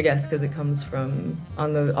 I guess because it comes from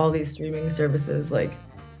all these streaming services, like,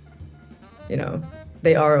 you know,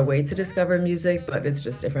 they are a way to discover music, but it's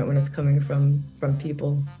just different when it's coming from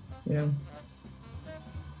people, you know.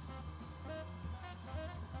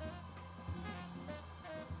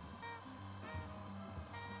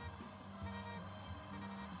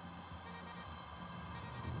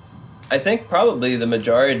 I think probably the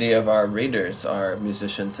majority of our readers are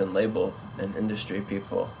musicians and label and industry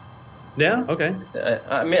people. Yeah. Okay.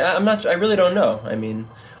 I mean, I'm not. I really don't know. I mean,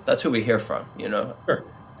 that's who we hear from. You know. Sure.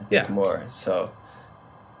 Yeah. More. So,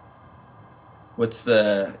 what's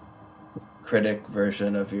the critic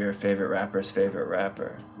version of your favorite rapper's favorite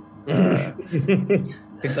rapper?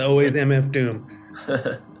 It's always MF Doom.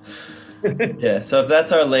 Yeah. So if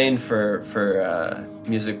that's our lane for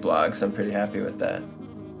music blogs, I'm pretty happy with that.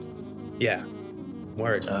 Yeah.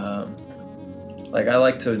 Word. Like I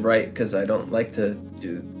like to write because I don't like to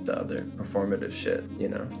do the other performative shit, you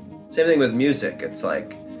know. Same thing with music. It's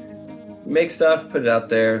like you make stuff, put it out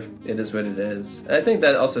there. It is what it is. And I think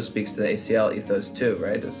that also speaks to the ACL ethos too,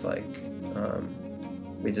 right? It's like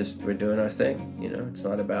we're doing our thing, you know. It's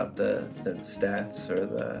not about the stats or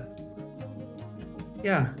the.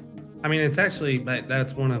 Yeah, I mean, it's actually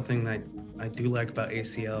that's one of the things that I do like about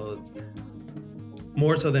ACL,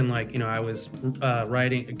 more so than like, I was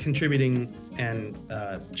contributing and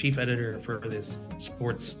chief editor for this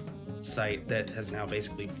sports site that has now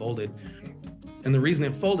basically folded. And the reason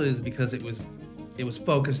it folded is because it was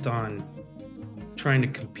focused on trying to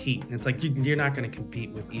compete. And it's like, you're not going to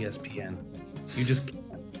compete with ESPN. You just can't.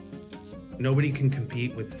 Nobody can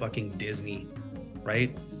compete with fucking Disney,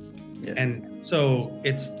 right? Yeah. And so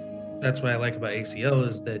that's what I like about ACL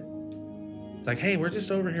is that it's like, hey, we're just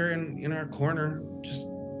over here in our corner, just,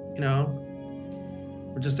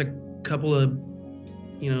 we're just a couple of,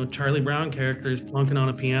 Charlie Brown characters plunking on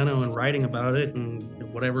a piano and writing about it and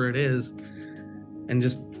whatever it is, and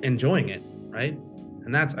just enjoying it, right?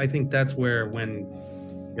 And I think that's where, when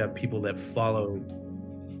you have people that follow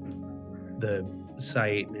the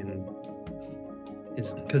site, and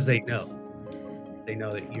it's because they know that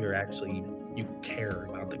you care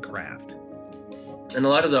about the craft. And a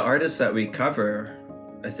lot of the artists that we cover,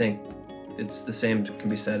 I think it's the same can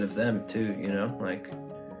be said of them too, like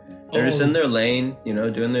they're just in their lane,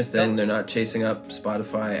 doing their thing. They're not chasing up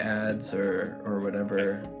Spotify ads or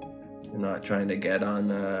whatever. They're not trying to get on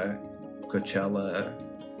Coachella.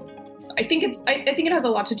 I think it has a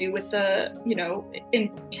lot to do with the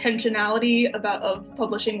intentionality of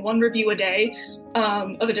publishing one review a day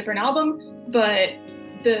of a different album, but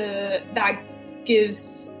that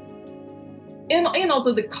gives, and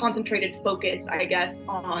also the concentrated focus, I guess,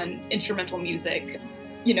 on instrumental music,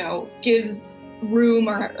 gives room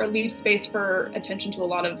or leaves space for attention to a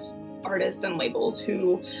lot of artists and labels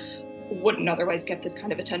who wouldn't otherwise get this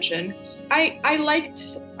kind of attention. I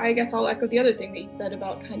liked, I guess I'll echo the other thing that you said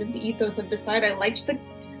about kind of the ethos of the site. I liked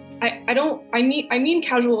I mean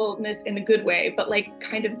casualness in a good way, but like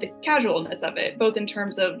kind of the casualness of it, both in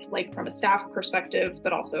terms of like from a staff perspective,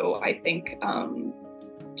 but also I think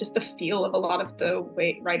just the feel of a lot of the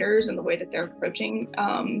writers and the way that they're approaching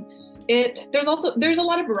it. There's a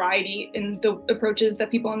lot of variety in the approaches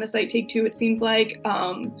that people on the site take too. It seems like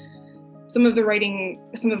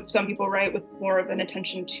some people write with more of an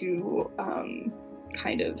attention to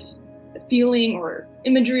kind of the feeling or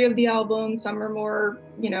imagery of the album. Some are more,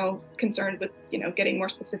 concerned with, getting more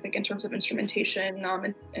specific in terms of instrumentation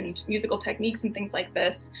and musical techniques and things like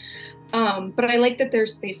this. But I like that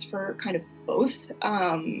there's space for kind of both,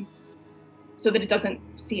 so that it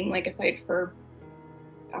doesn't seem like a site for,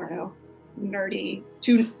 I don't know,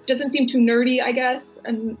 doesn't seem too nerdy, I guess.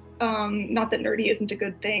 And not that nerdy isn't a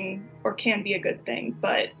good thing or can be a good thing,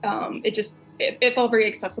 but it felt very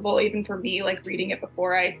accessible even for me, like reading it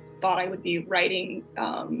before I thought I would be writing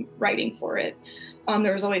for it.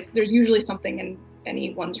 There's usually something in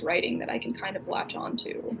anyone's writing that I can kind of latch on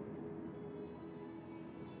to.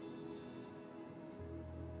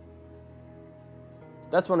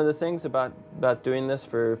 That's one of the things about doing this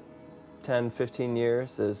for 10, 15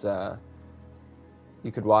 years is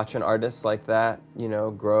you could watch an artist like that,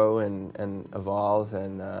 grow and evolve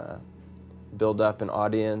and build up an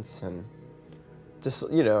audience, and just,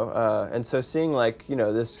 and so seeing like,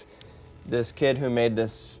 this kid who made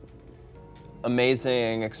this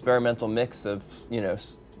amazing experimental mix of,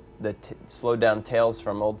 the slowed down tales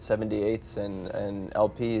from old 78s and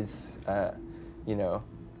LPs,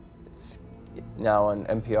 now on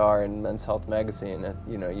NPR and Men's Health magazine.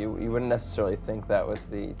 You wouldn't necessarily think that was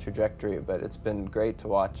the trajectory, but it's been great to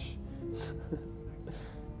watch.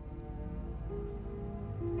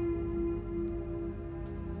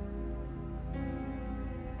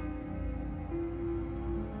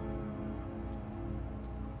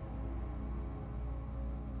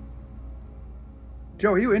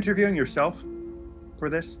 Joe, are you interviewing yourself for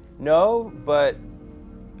this? No, but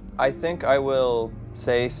I think I will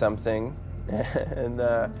say something. And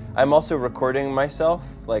I'm also recording myself.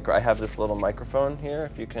 Like, I have this little microphone here,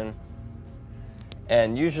 if you can.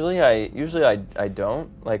 And usually I don't.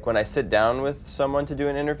 Like, when I sit down with someone to do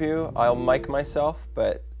an interview, I'll mic myself.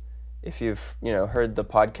 But if you've heard the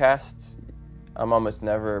podcast, I'm almost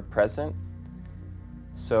never present.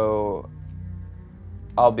 So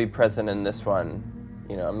I'll be present in this one.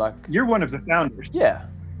 I'm not. You're one of the founders. Yeah.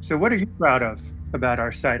 So what are you proud of about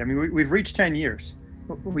our site? I mean, we've reached 10 years.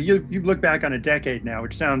 You look back on a decade now,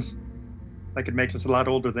 which sounds like it makes us a lot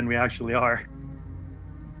older than we actually are.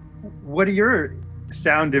 What are your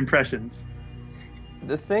sound impressions?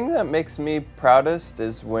 The thing that makes me proudest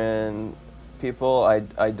is when people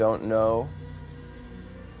I don't know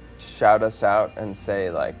shout us out and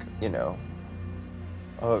say, like,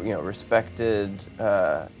 respected,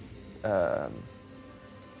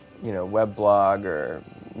 weblog or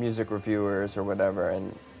music reviewers or whatever.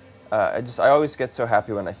 And I always get so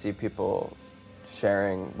happy when I see people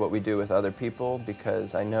sharing what we do with other people,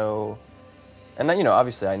 because I know you know,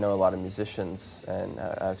 obviously I know a lot of musicians, and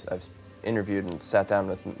I've interviewed and sat down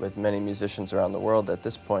with many musicians around the world at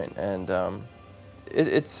this point, and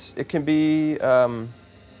it can be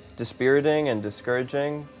dispiriting and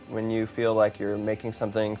discouraging when you feel like you're making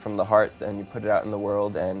something from the heart and you put it out in the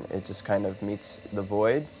world and it just kind of meets the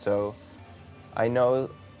void. So I know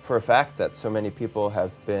for a fact that so many people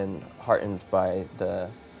have been heartened by the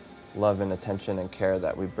love and attention and care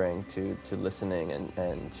that we bring to listening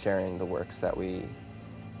and sharing the works that we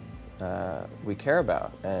care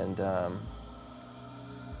about. And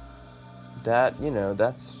that, you know,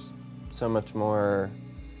 that's so much more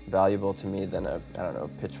valuable to me than a, I don't know,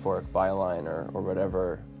 pitchfork byline or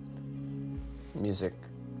whatever music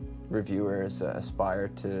reviewers aspire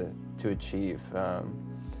to achieve.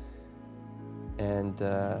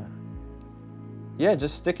 Yeah,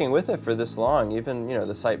 just sticking with it for this long. Even, you know,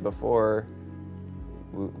 the site before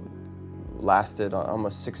lasted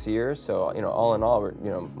almost 6 years. So, you know, all in all, we're,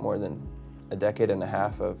 you know, more than a decade and a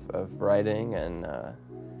half of writing, and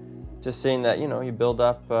just seeing that, you know, you build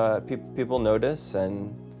up, people notice,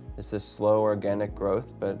 and it's this slow organic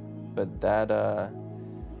growth, but that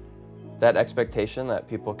expectation that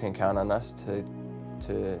people can count on us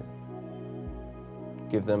to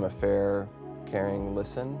give them a fair, caring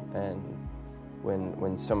listen, and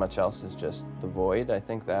when so much else is just the void, I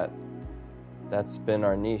think that's been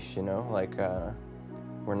our niche, you know, like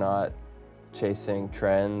we're not chasing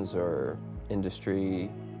trends or industry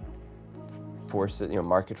forces, you know,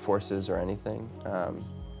 market forces or anything.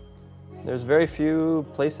 There's very few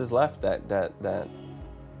places left that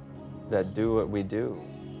do what we do.